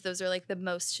seeds. Those are like the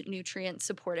most nutrient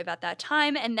supportive at that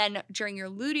time. And then during your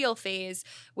luteal phase,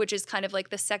 which is kind of like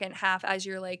the second half as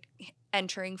you're like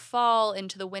entering fall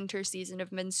into the winter season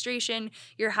of menstruation,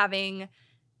 you're having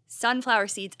sunflower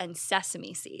seeds and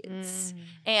sesame seeds.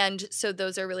 And so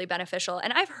those are really beneficial.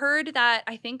 And I've heard that,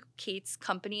 I think Kate's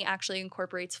company actually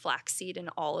incorporates flaxseed in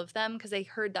all of them, because I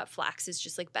heard that flax is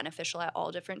just like beneficial at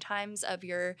all different times of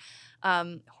your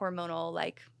hormonal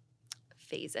like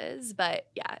phases. But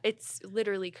yeah, it's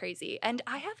literally crazy. And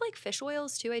I have like fish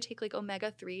oils too. I take like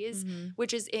omega-3s,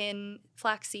 which is in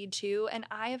flaxseed too. And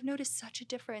I have noticed such a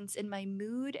difference in my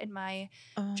mood and my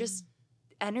just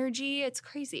energy. It's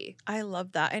crazy. I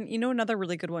love that. And you know, another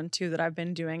really good one too that I've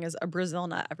been doing is a Brazil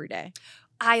nut every day.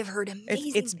 I've heard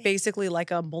amazing It's basically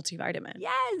like a multivitamin.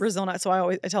 Yes. Brazil nut. So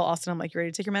I tell Austin, I'm like, you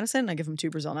ready to take your medicine? And I give him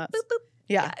 2 Brazil nuts. Boop, boop.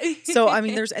 Yeah. So, I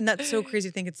mean, and that's so crazy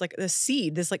to think it's like the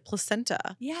seed, this like placenta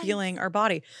healing our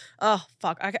body. Oh,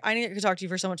 fuck. I need to talk to you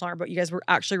for so much longer, but you guys were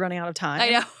actually running out of time. I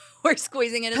know. We're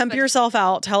squeezing it. Pimp yourself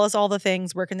out. Tell us all the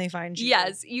things. Where can they find you?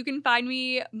 Yes. You can find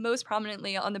me most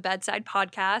prominently on the Bedside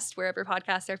Podcast, wherever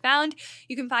podcasts are found.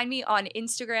 You can find me on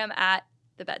Instagram at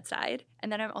The Bedside.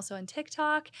 And then I'm also on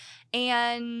TikTok.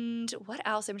 And what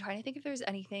else? I'm trying to think if there's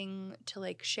anything to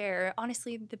like share.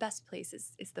 Honestly, the best place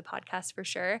is the podcast for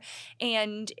sure.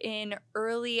 And in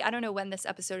early, I don't know when this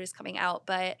episode is coming out,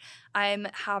 but I'm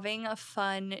having a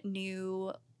fun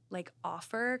new like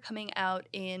offer coming out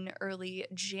in early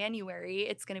January.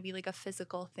 It's going to be like a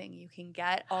physical thing you can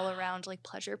get all around like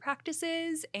pleasure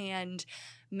practices and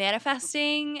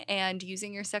manifesting and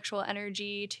using your sexual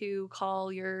energy to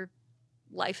call your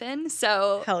life in.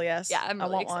 So hell yes. Yeah, I'm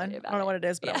really excited one. about it. I don't know what it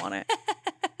is, but I want it.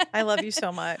 I love you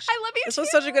so much. I love you This too.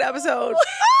 was such a good episode.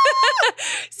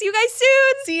 See you guys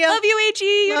soon. See ya. Love you,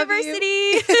 AG Love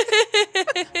University.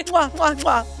 Mwah, mwah,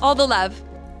 mwah. All the love.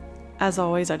 As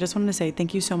always, I just wanted to say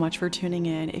thank you so much for tuning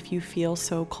in. If you feel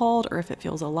so called or if it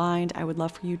feels aligned, I would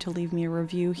love for you to leave me a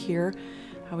review here.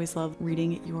 I always love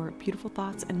reading your beautiful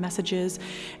thoughts and messages.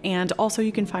 And also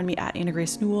you can find me at Anna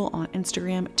Grace Newell on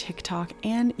Instagram, TikTok,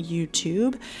 and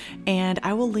YouTube. And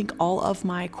I will link all of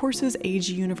my courses,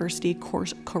 AG University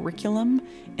course curriculum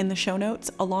in the show notes,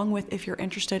 along with if you're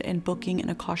interested in booking an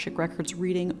Akashic Records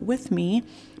reading with me.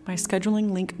 My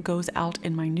scheduling link goes out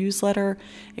in my newsletter.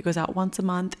 It goes out once a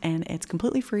month and it's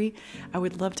completely free. I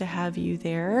would love to have you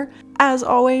there. As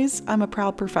always, I'm a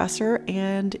proud professor,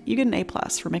 and you get an A+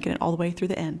 for making it all the way through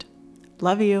the end.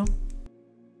 Love you.